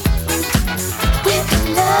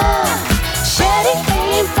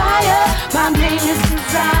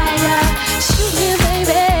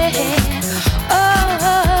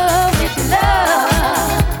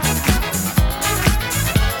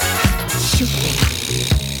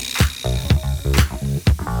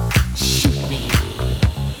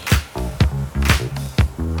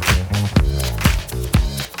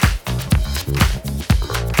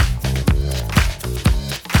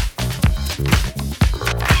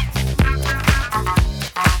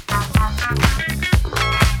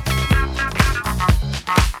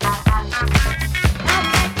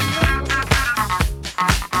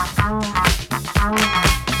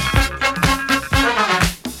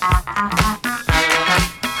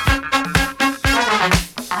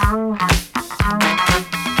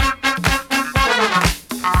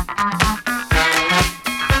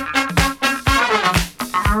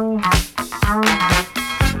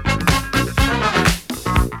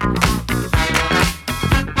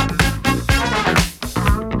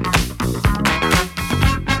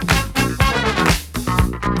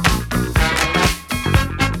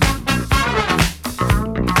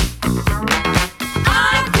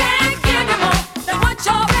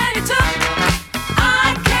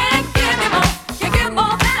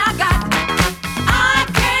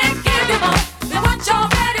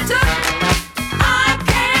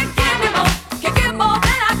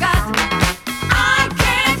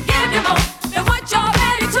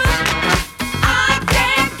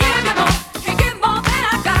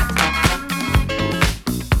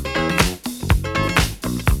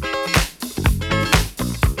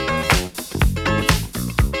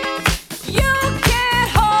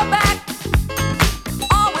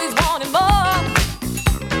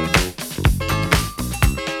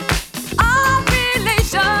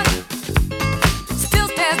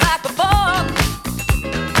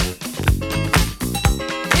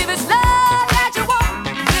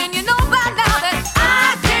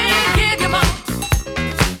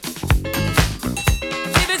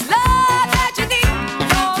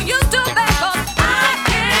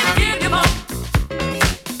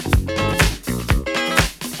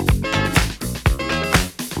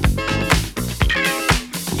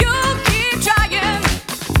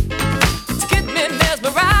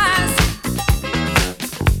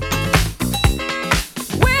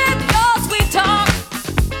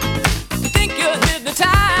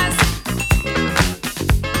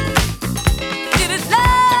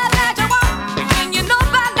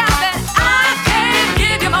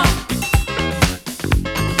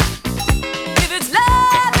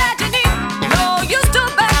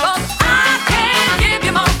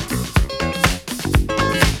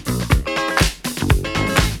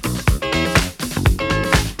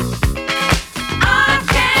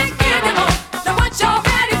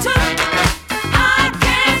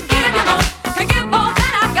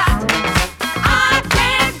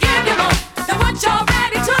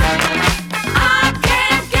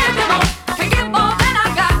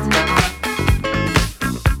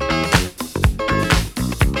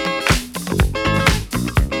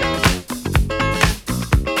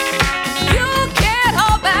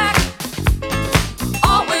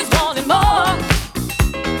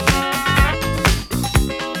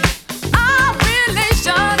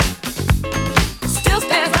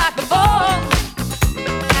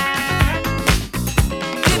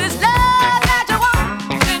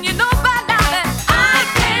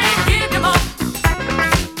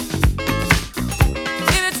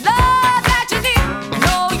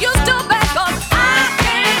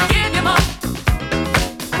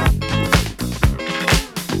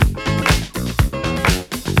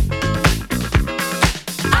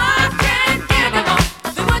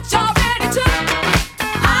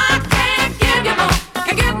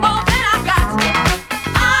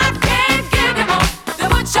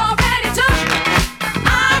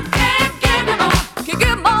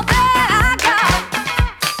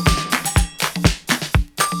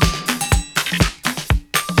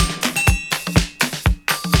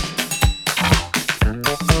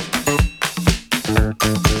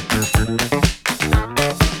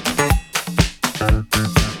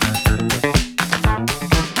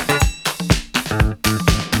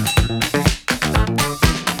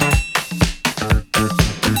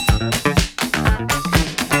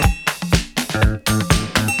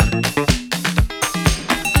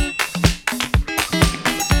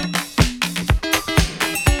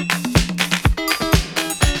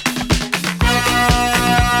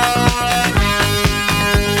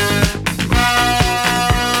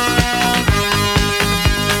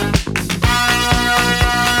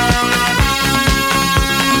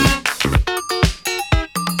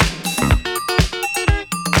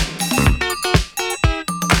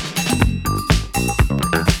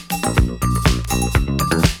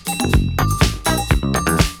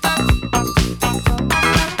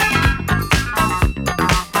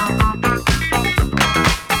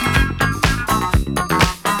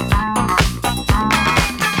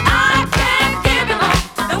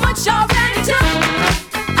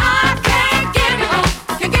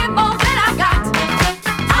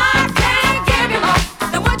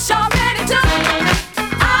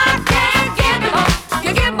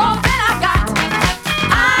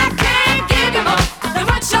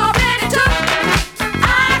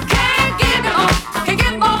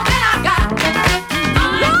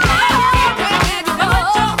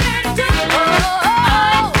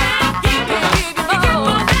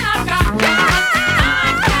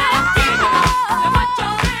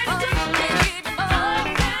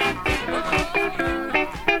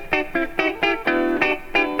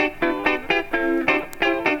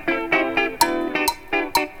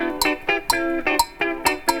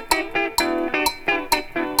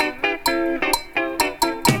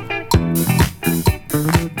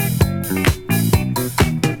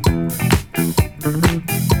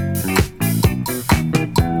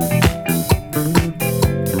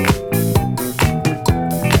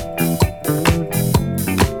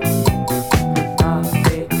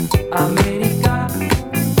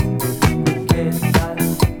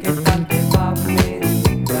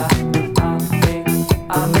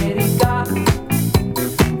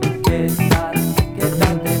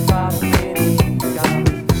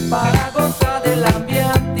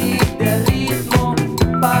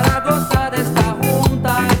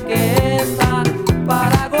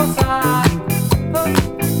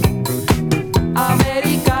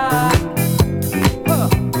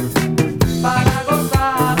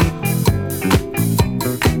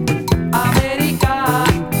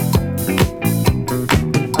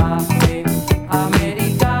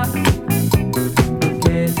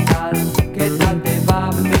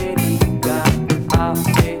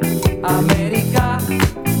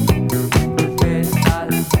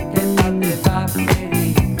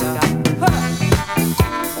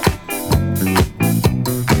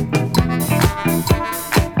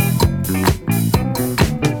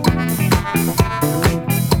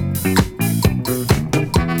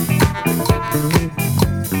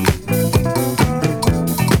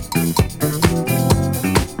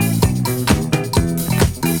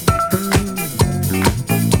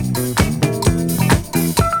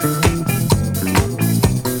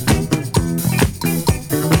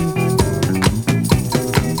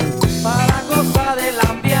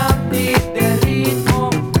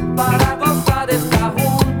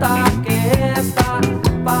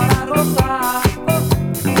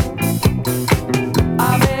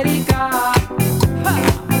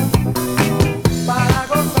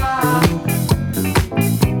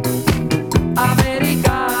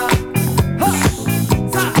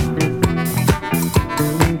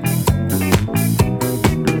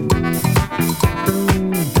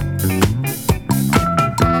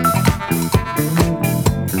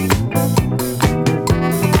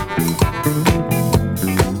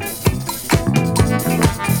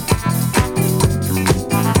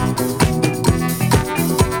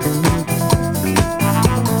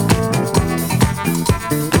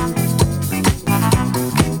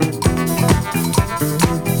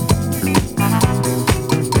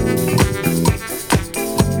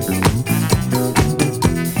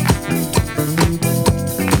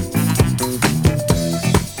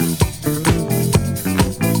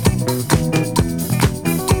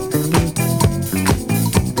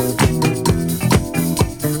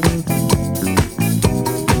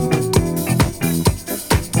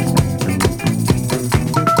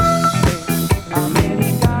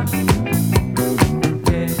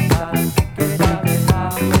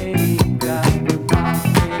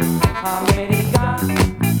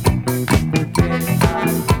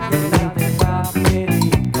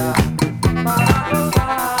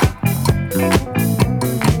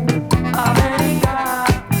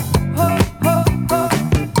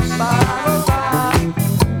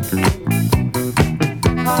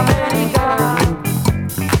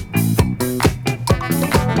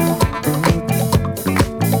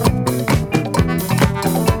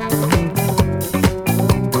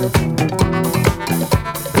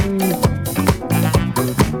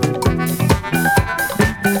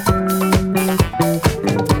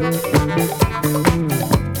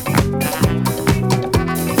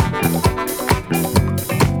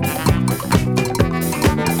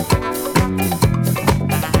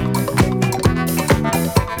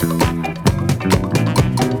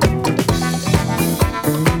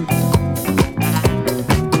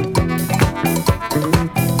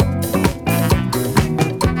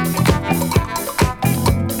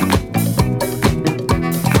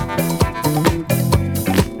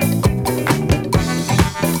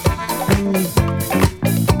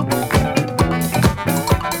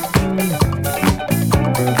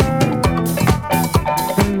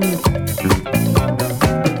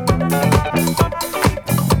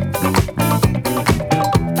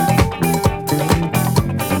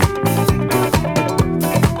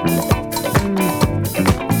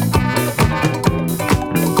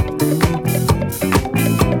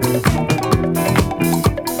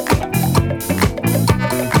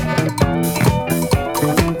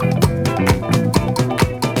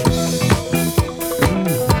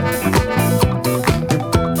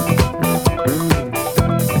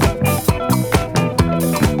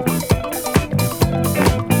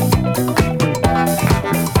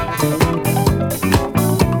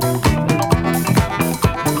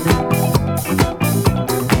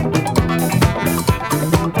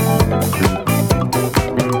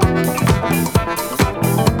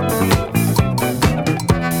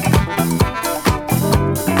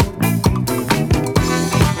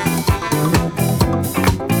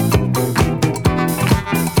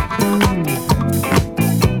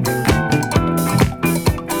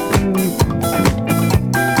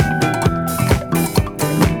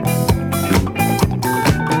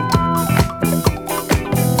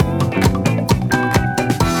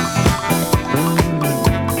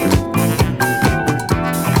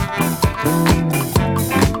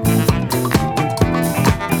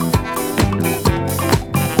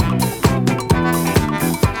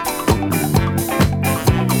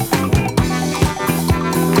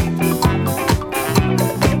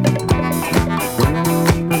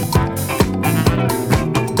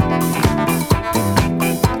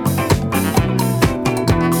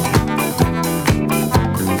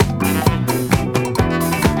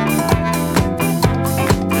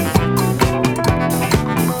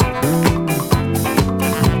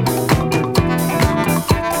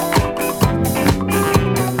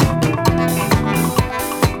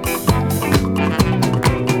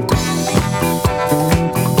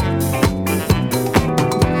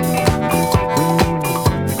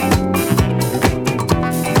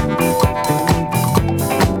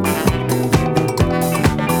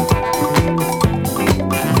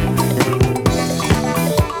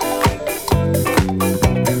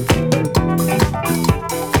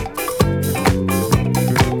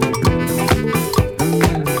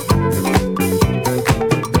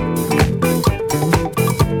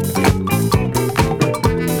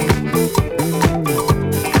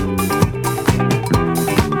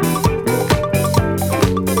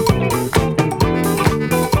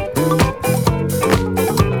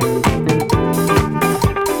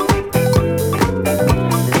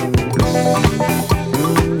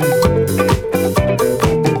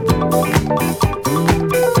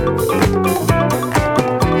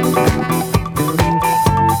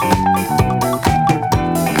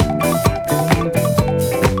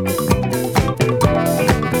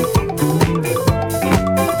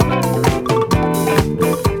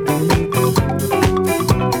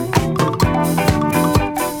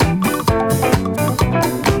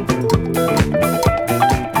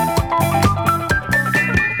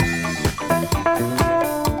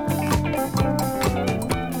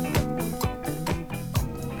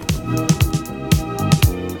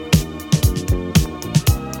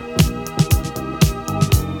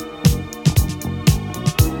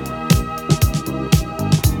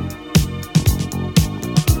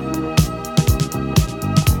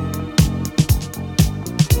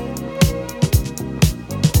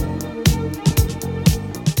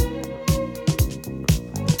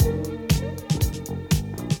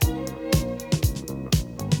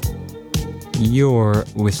 You're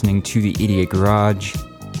listening to the Idiot Garage.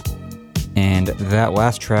 And that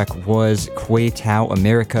last track was Quay Tao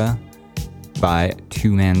America by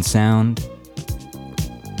Two Man Sound.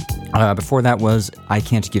 Before that was I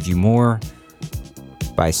Can't Give You More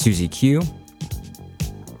by Susie Q.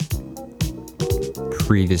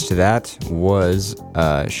 Previous to that was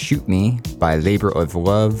Shoot Me by Labor of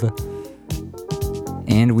Love.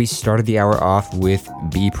 And we started the hour off with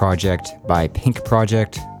B Project by Pink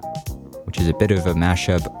Project, which is a bit of a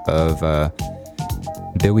mashup of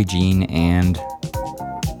Billie Jean and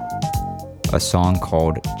a song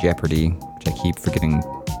called Jeopardy, which I keep forgetting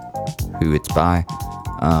who it's by.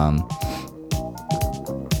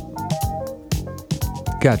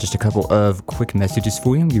 Got just a couple of quick messages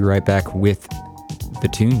for you. I'll be right back with the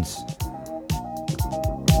tunes.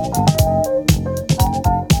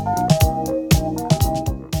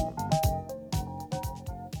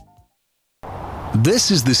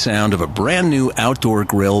 This is the sound of a brand new outdoor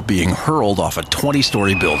grill being hurled off a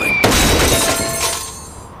 20-story building.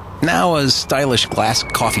 Now a stylish glass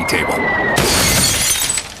coffee table.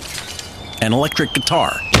 An electric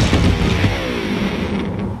guitar.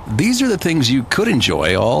 These are the things you could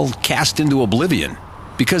enjoy, all cast into oblivion.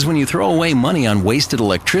 Because when you throw away money on wasted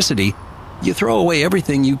electricity, you throw away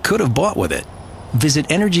everything you could have bought with it. Visit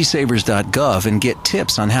EnergySavers.gov and get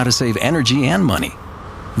tips on how to save energy and money.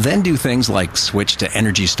 Then do things like switch to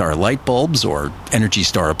Energy Star light bulbs or Energy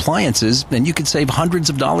Star appliances, and you could save hundreds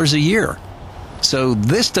of dollars a year. So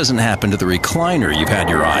this doesn't happen to the recliner you've had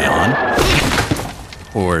your eye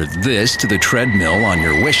on, or this to the treadmill on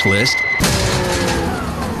your wish list,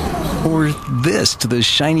 or this to the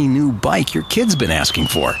shiny new bike your kid's been asking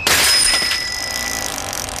for.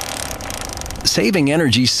 Saving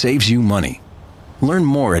energy saves you money. Learn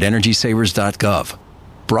more at EnergySavers.gov.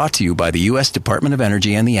 Brought to you by the U.S. Department of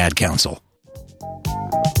Energy and the Ad Council.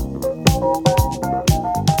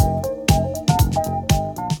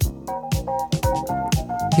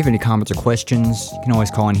 If you have any comments or questions, you can always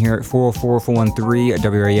call in here at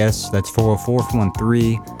 404-413-WRAS. That's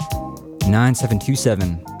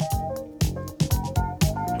 404-413-9727.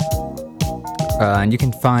 And you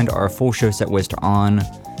can find our full show set list on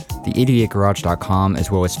the88garage.com as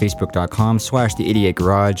well as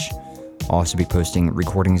facebook.com/the88garage. I'll also be posting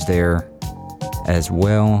recordings there as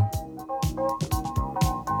well.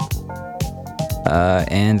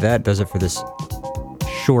 And that does it for this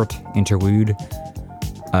short interlude.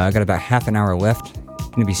 I got about half an hour left.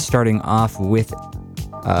 Going to be starting off with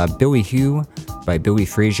Billy Hugh by Billy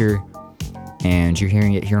Frazier. And you're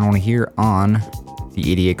hearing it here and only here on the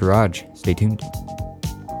 88 Garage. Stay tuned.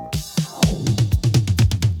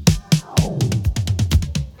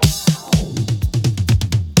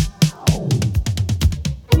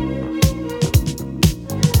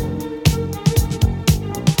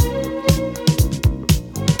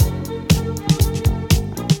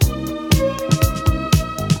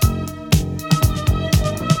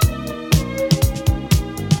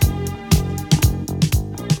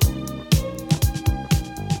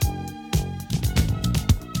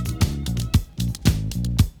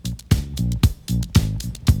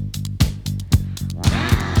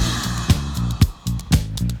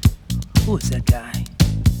 Who is that guy?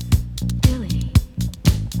 Billy.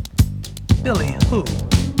 Billy who?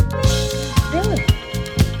 Billy.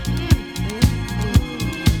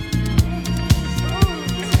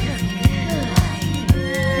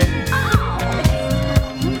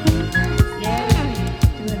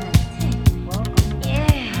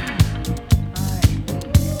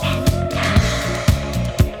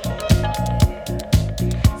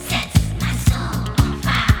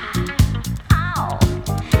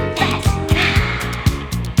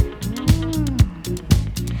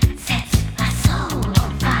 Sets my soul on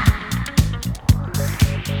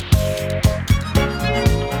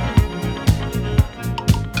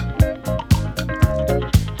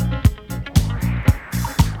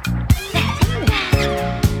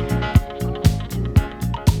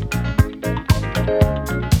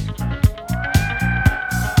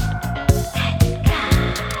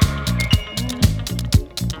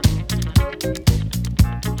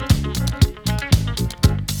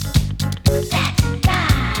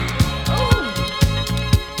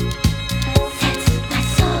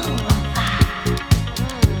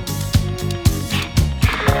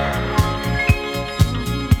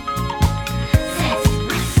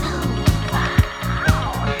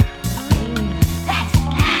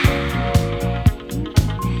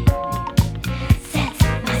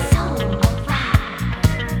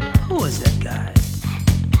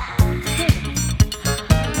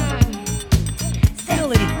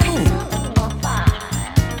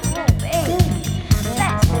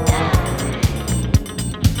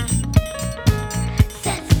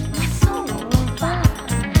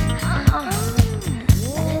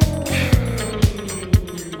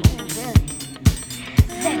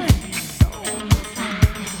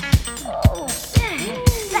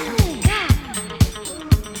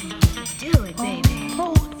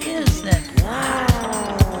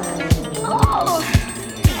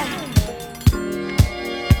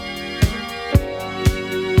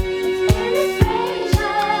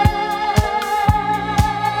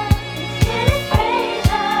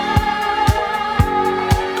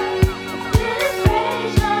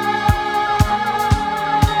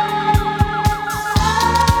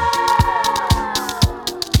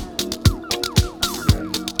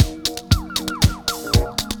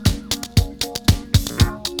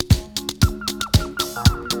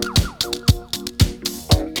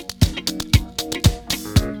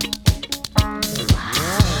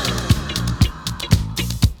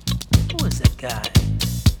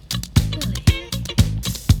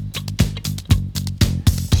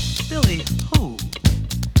Billy who?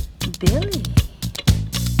 Billy.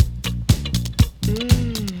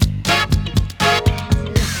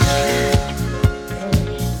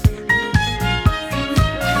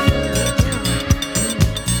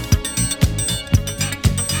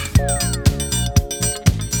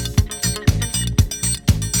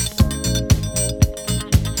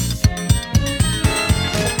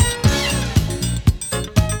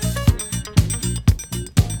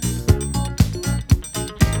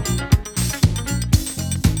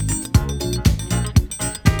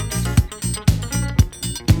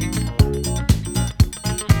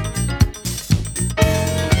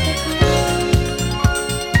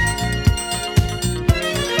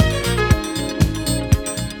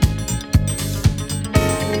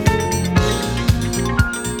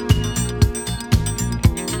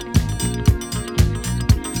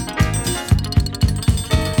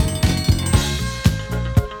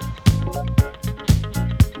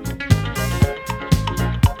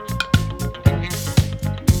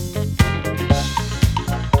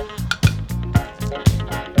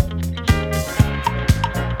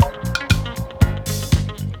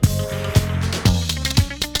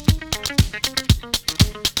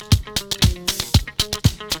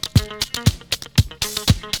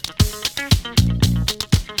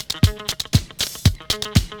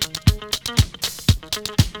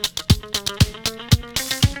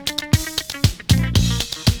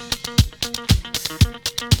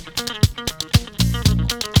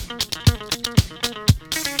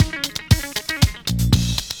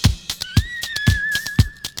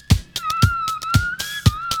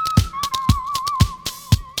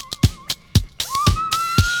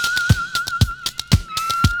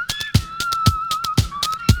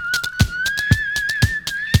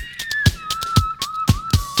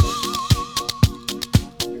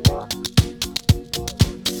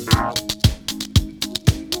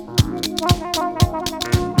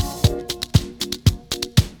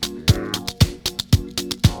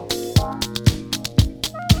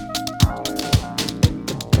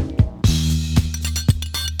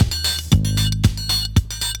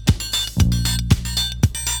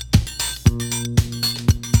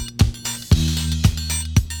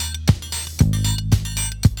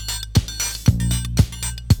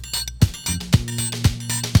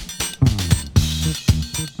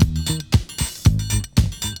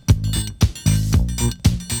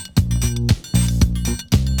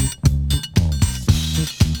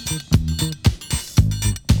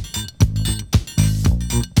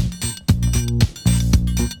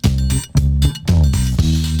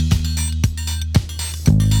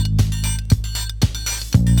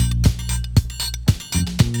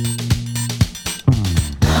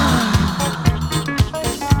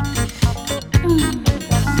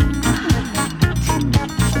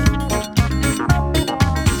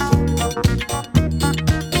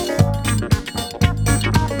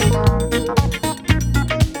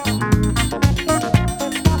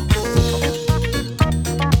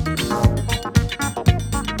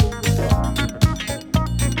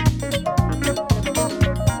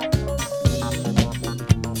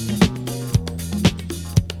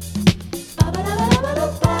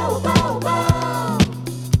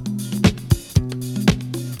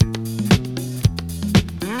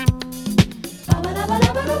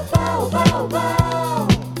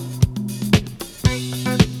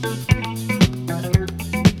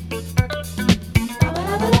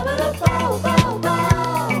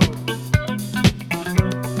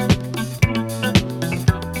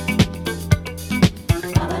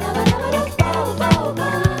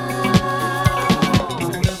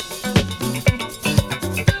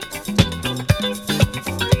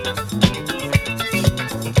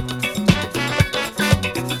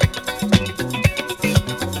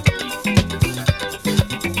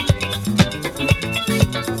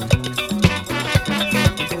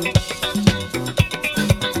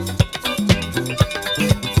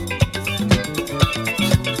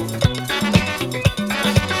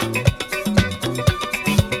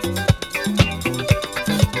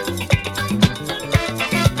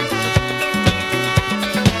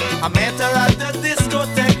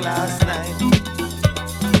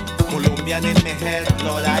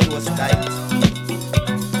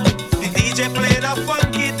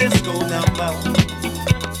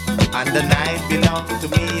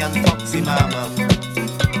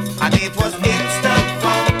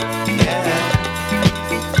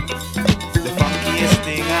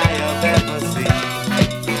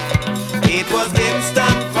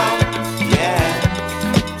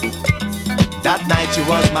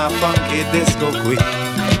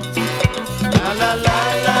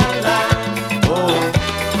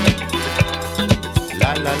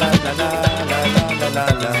 La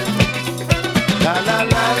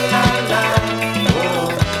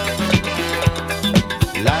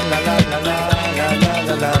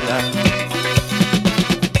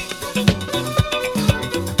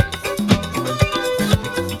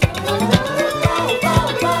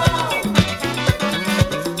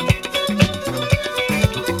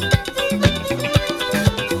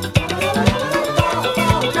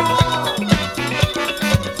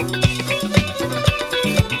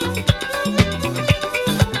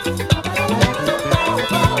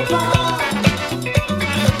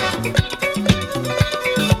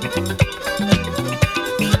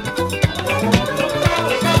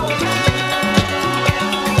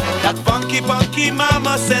That funky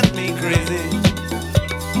mama sent me crazy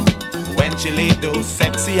when she laid those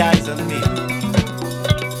sexy eyes on me.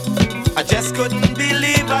 I just couldn't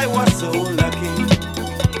believe I was so lucky.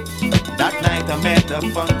 That night I met a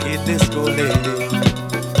funky disco lady,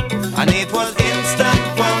 and it was instant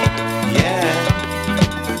fun, yeah.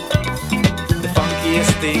 The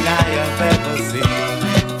funkiest thing I have ever seen.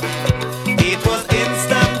 It was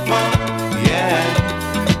instant fun, yeah.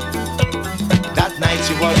 That night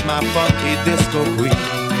she was my funky disco queen.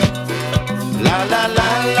 La la la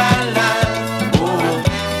la la, oh.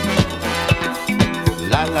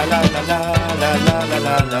 La la la la la la la la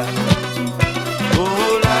la la.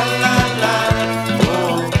 Oh la la la,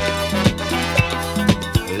 oh.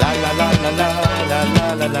 La la la la la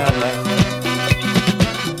la la la la.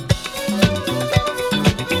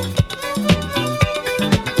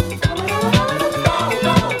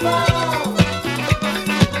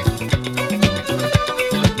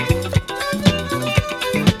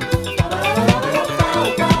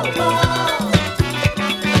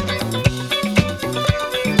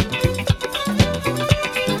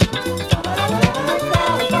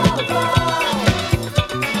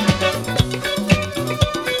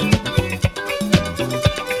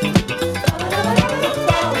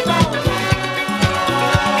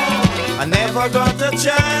 I got a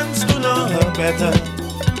chance to know her better,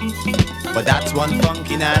 but that's one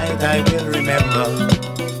funky night I will remember.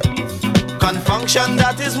 Confunction,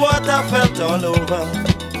 that is what I felt all over,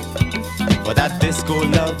 for that disco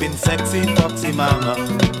loving sexy foxy mama.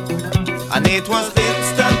 And it was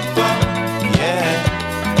instant fun, yeah.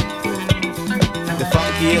 The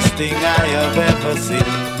funkiest thing I have ever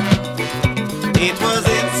seen. It was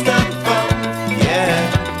instant fun,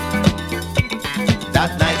 yeah.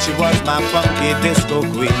 That night she was my funky disco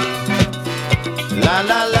queen. La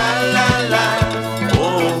la la la la,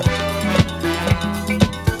 oh.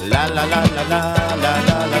 La la la la la la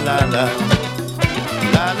la la la la.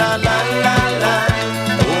 La la la la la,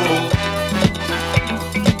 oh.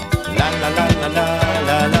 La la la la la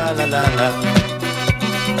la la la la la.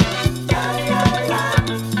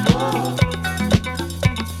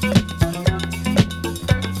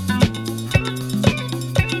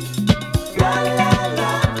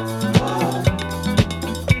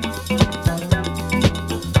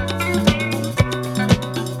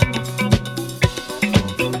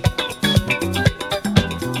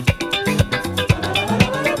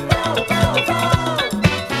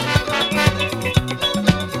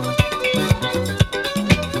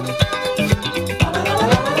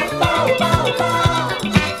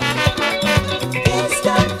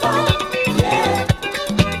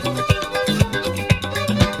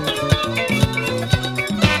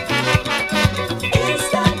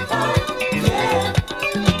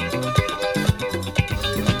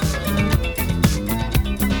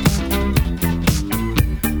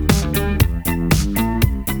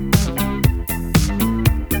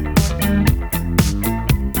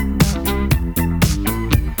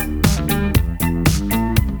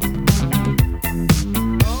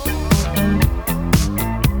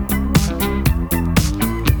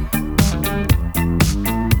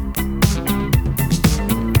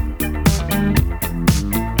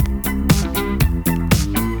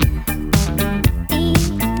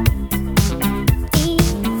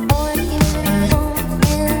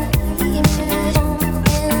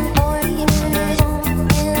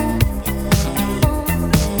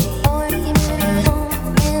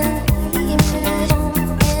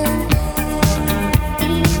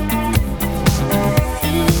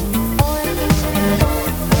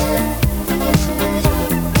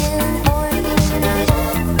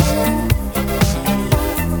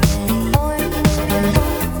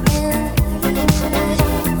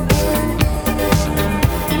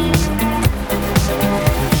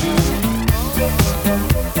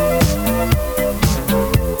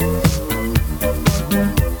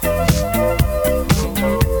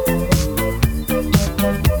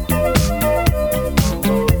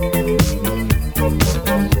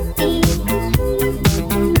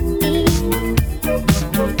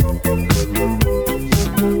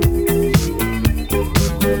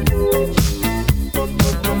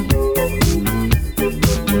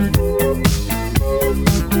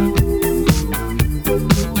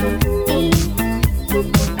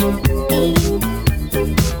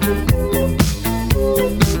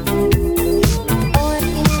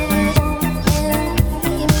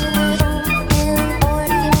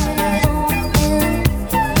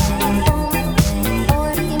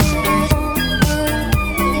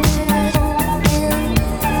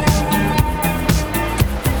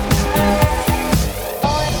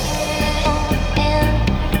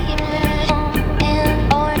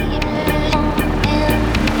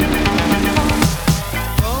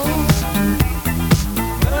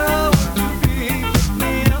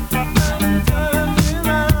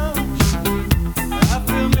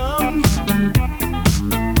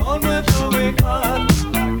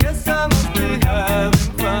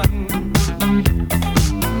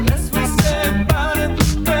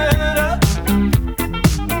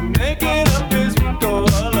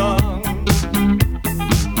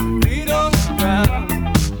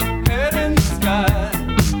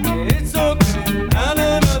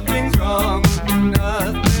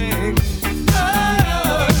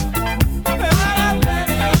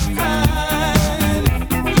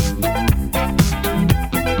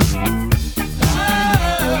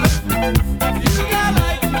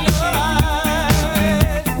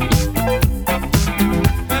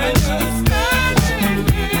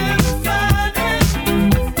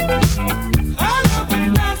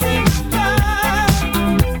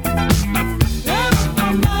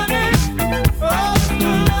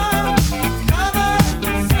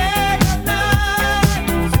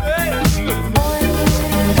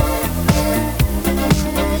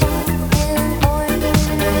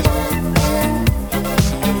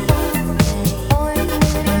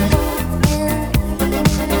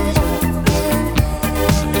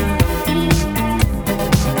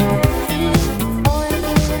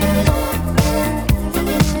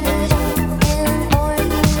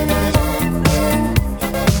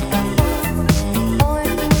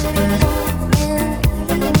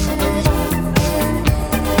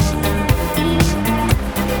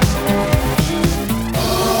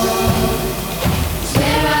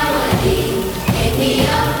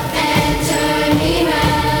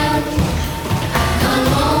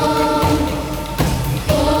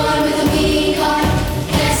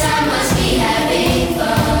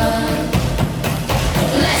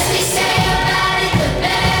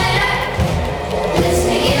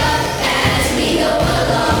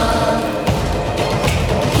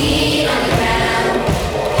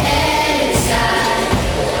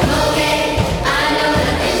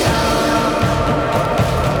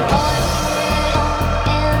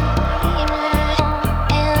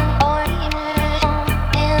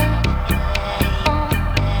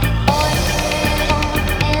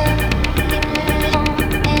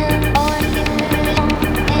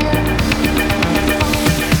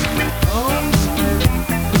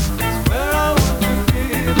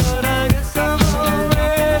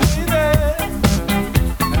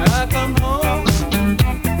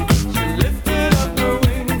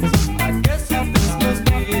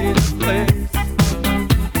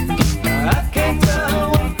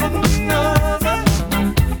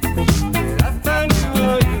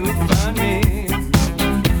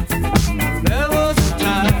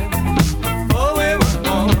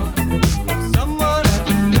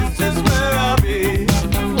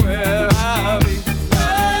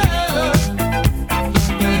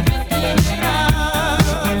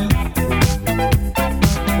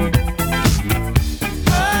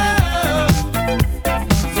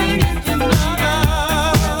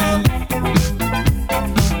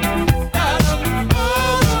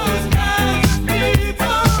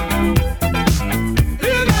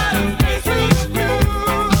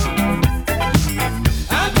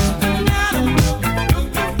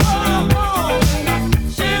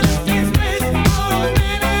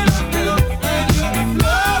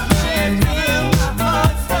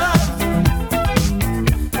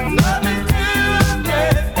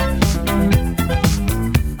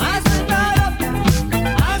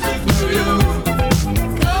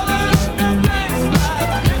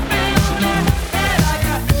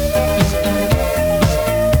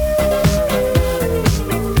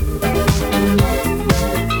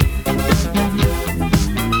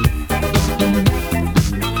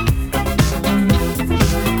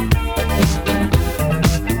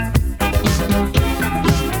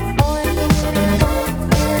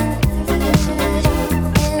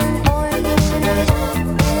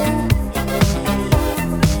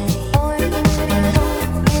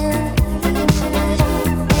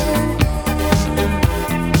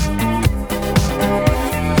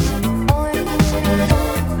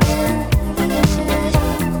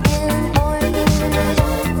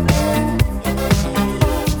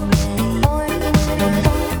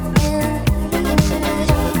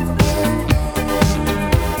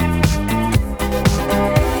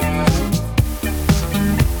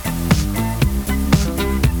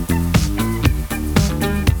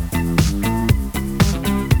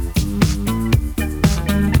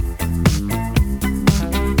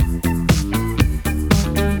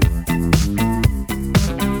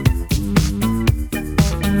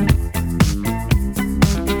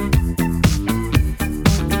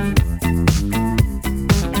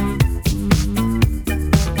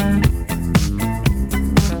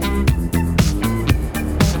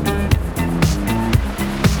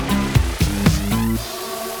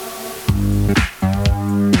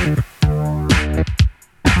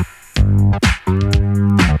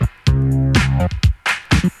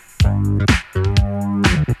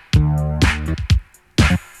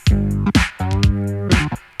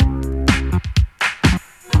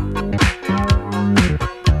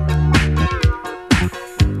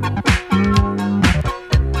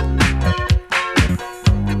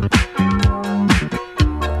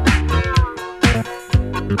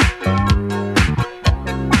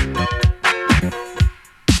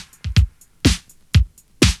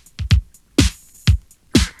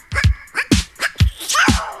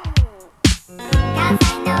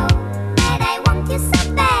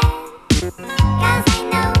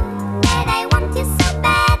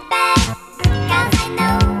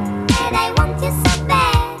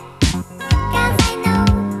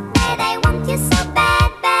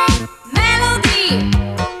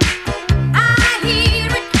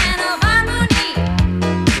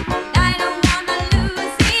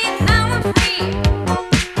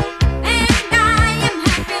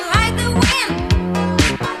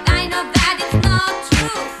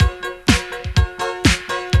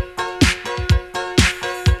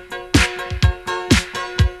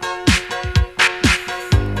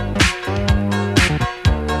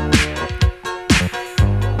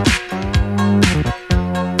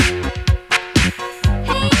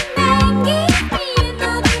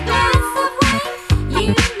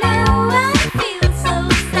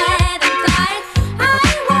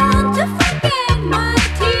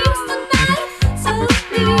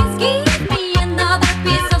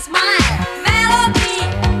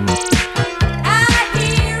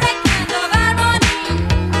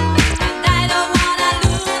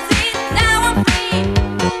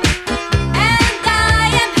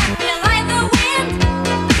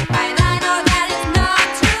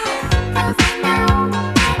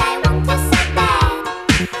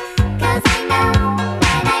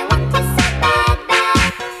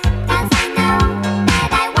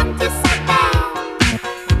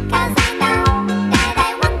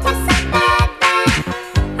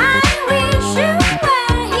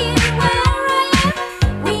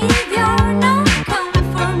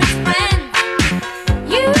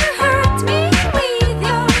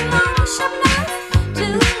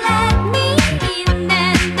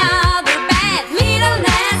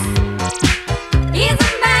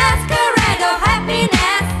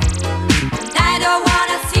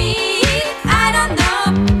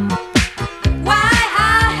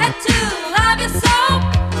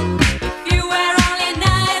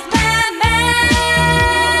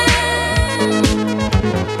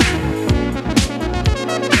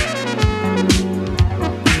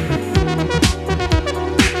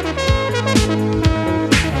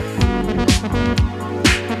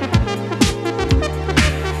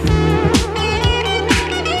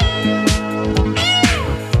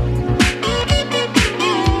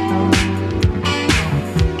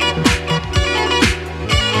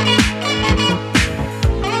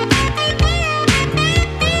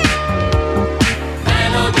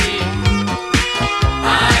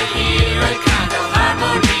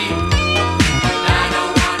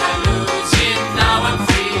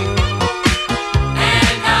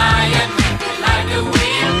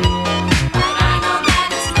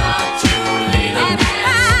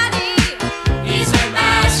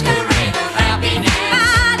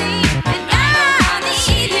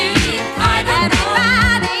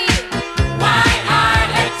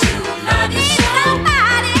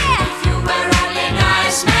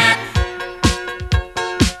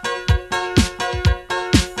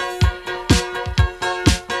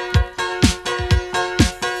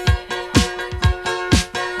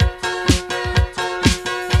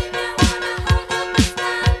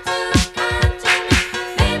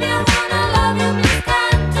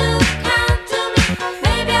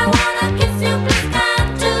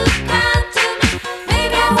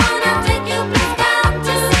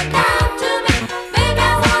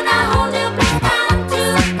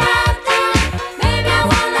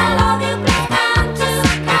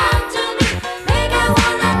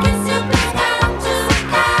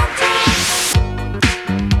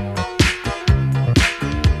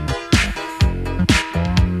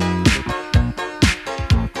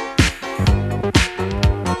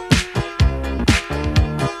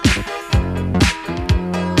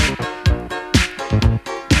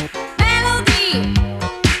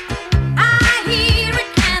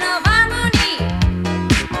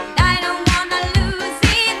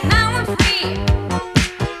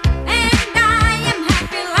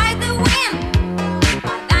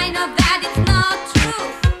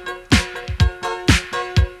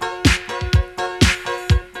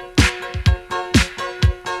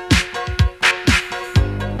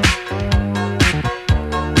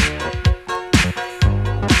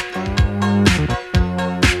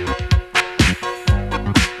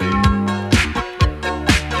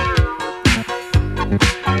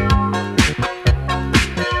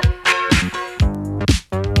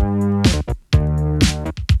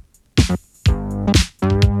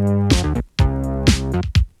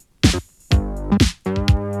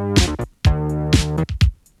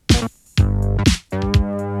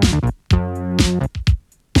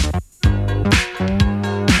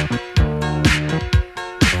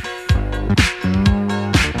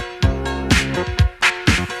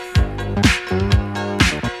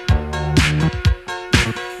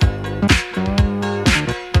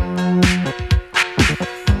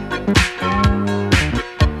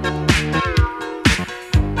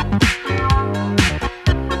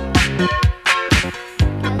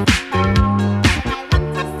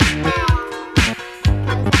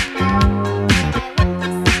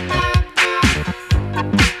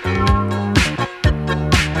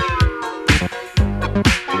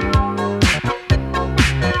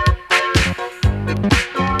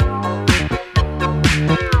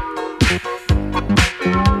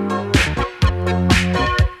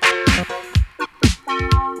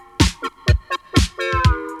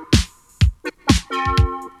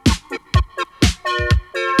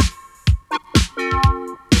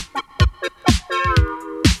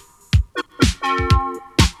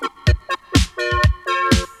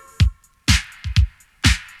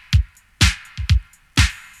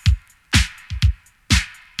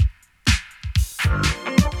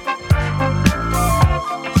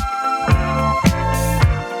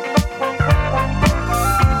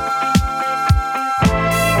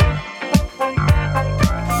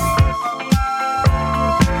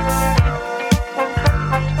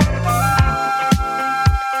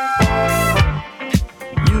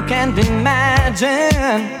 can't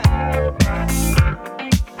imagine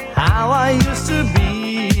how I used to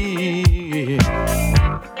be.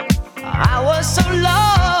 I was so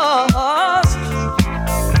lost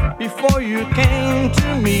before you came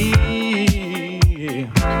to me.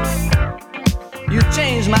 You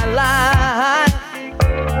changed my life,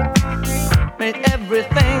 made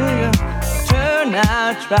everything turn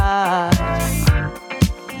out right.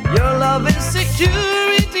 Your love is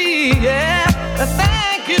security, yeah.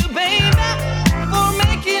 Thank you, baby, for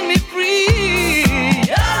making me free.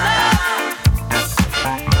 Your love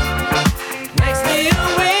makes me a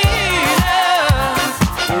winner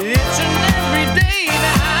each and every day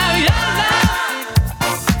now. Your love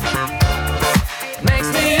makes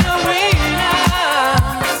me a winner.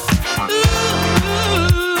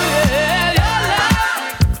 Ooh, yeah, your love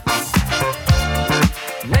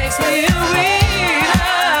makes me a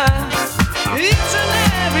winner each and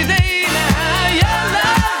every day.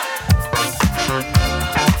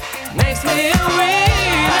 Makes me a winner.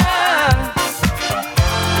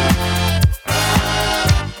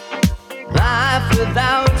 Life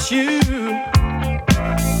without you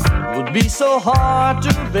would be so hard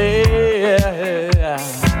to bear.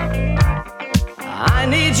 I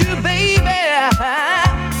need you, baby.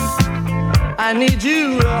 I need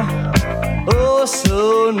you, oh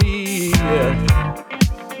so near.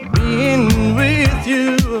 Being with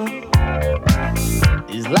you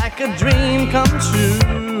is like a dream come true.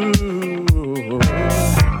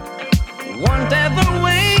 Won't ever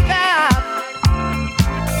wake up,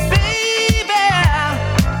 baby.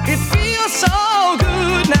 It feels so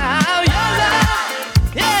good now. Your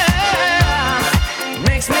love, yeah,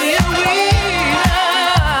 makes me a winner.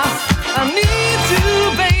 I need you,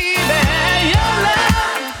 baby. Your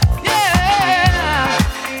love, yeah,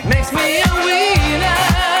 makes me a winner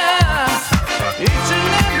each and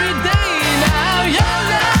every day now. Your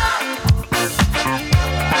love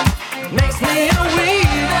makes me a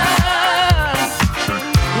winner.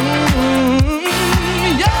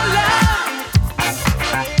 Your love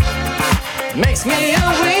makes me a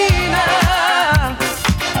winner.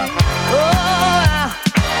 Oh,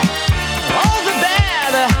 all the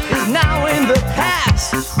bad is now in the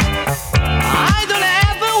past. I don't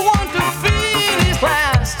ever want to finish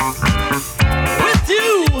last. With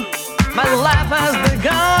you, my life has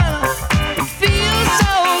begun. It feels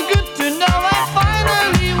so good to know I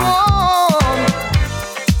finally won.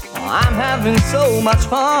 I'm having so much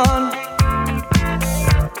fun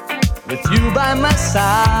with you by my side.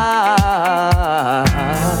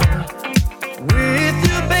 With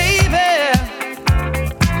you, baby,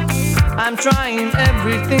 I'm trying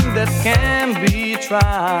everything that can be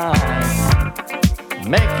tried.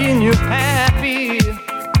 Making you happy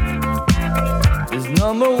is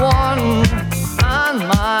number one on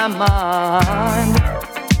my mind.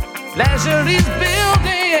 Pleasure is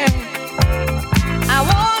building. I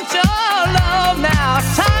want your love now,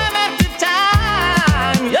 time after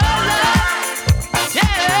time. Your love,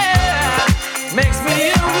 yeah, makes me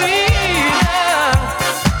a winner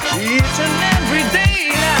each and every day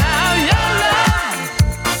now. Your love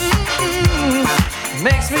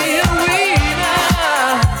makes me a winner.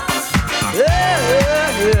 Yeah, yeah,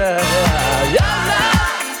 yeah. Your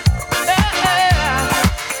love, yeah,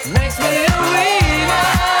 makes me a winner.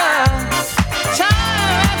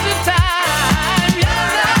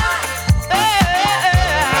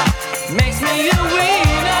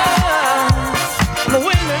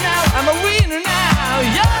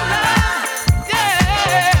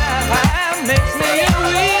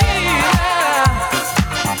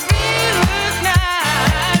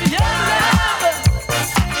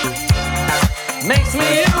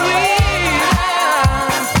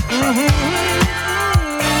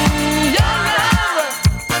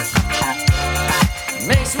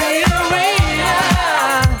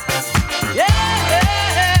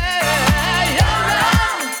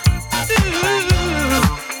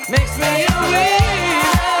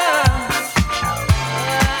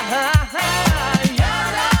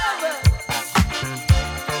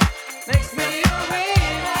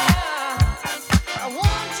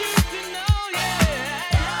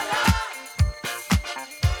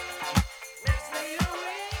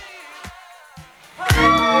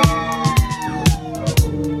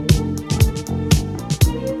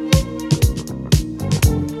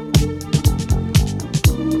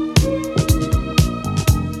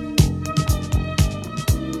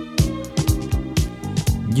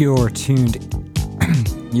 You're tuned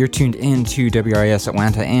in to WRIS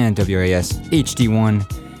Atlanta and WRIS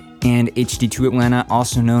HD1 and HD2 Atlanta,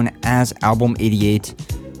 also known as Album 88.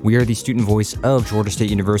 We are the student voice of Georgia State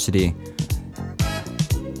University.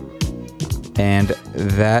 And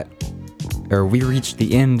we reached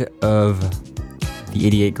the end of the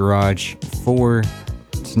 88 Garage for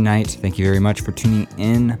tonight. Thank you very much for tuning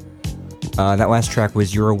in. That last track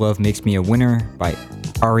was Your Love Makes Me a Winner by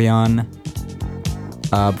Ariane.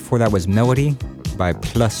 Before that was Melody by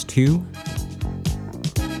Plus Two.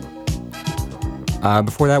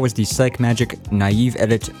 Before that was the Psych Magic Naive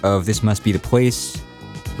edit of This Must Be the Place,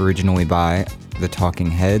 originally by The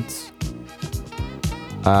Talking Heads.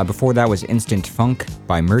 Before that was Instant Funk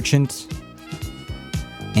by Merchant.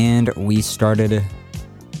 And we started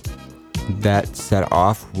that set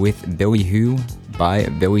off with Billy Who by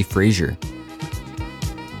Billy Frazier.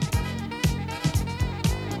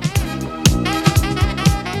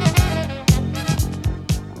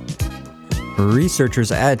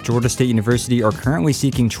 Researchers at Georgia State University are currently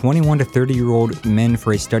seeking 21 to 30-year-old men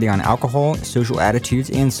for a study on alcohol, social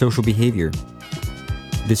attitudes, and social behavior.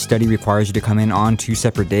 This study requires you to come in on 2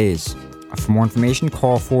 separate days. For more information,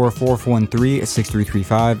 call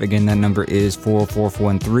 404-413-6335. Again, that number is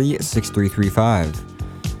 404-413-6335.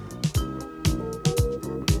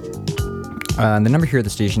 The number here at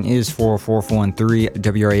the station is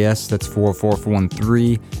 404-413-WRAS. That's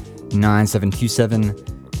 404-413-9727.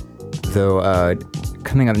 Though,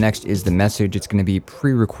 coming up next is The Message. It's going to be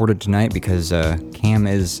pre-recorded tonight because Cam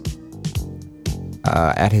is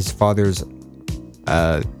at his father's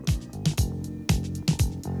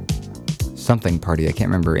something party. I can't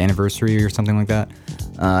remember, anniversary or something like that.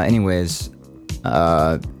 Anyways,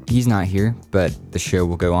 he's not here, but the show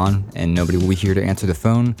will go on and nobody will be here to answer the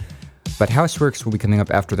phone. But Houseworks will be coming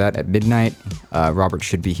up after that at midnight. Robert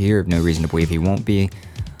should be here. No reason to believe he won't be.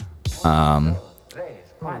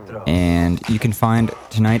 And you can find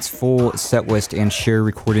tonight's full set list and share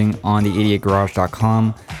recording on the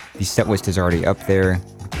 88garage.com. The set list is already up there.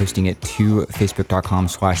 We're posting it to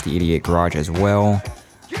facebook.com/the88garage as well.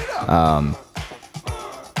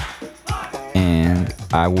 And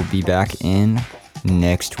I will be back in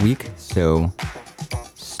next week, so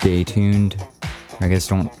stay tuned. I guess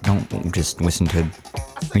don't just listen to,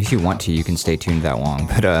 if you want to, you can stay tuned that long,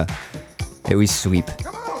 but at least sleep.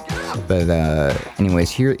 But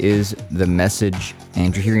anyways, here is The Message,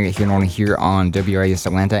 and you're hearing it here only here on WRIS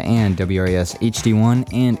Atlanta and WRIS HD1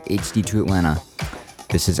 and HD2 Atlanta.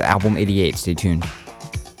 This is Album 88. Stay tuned.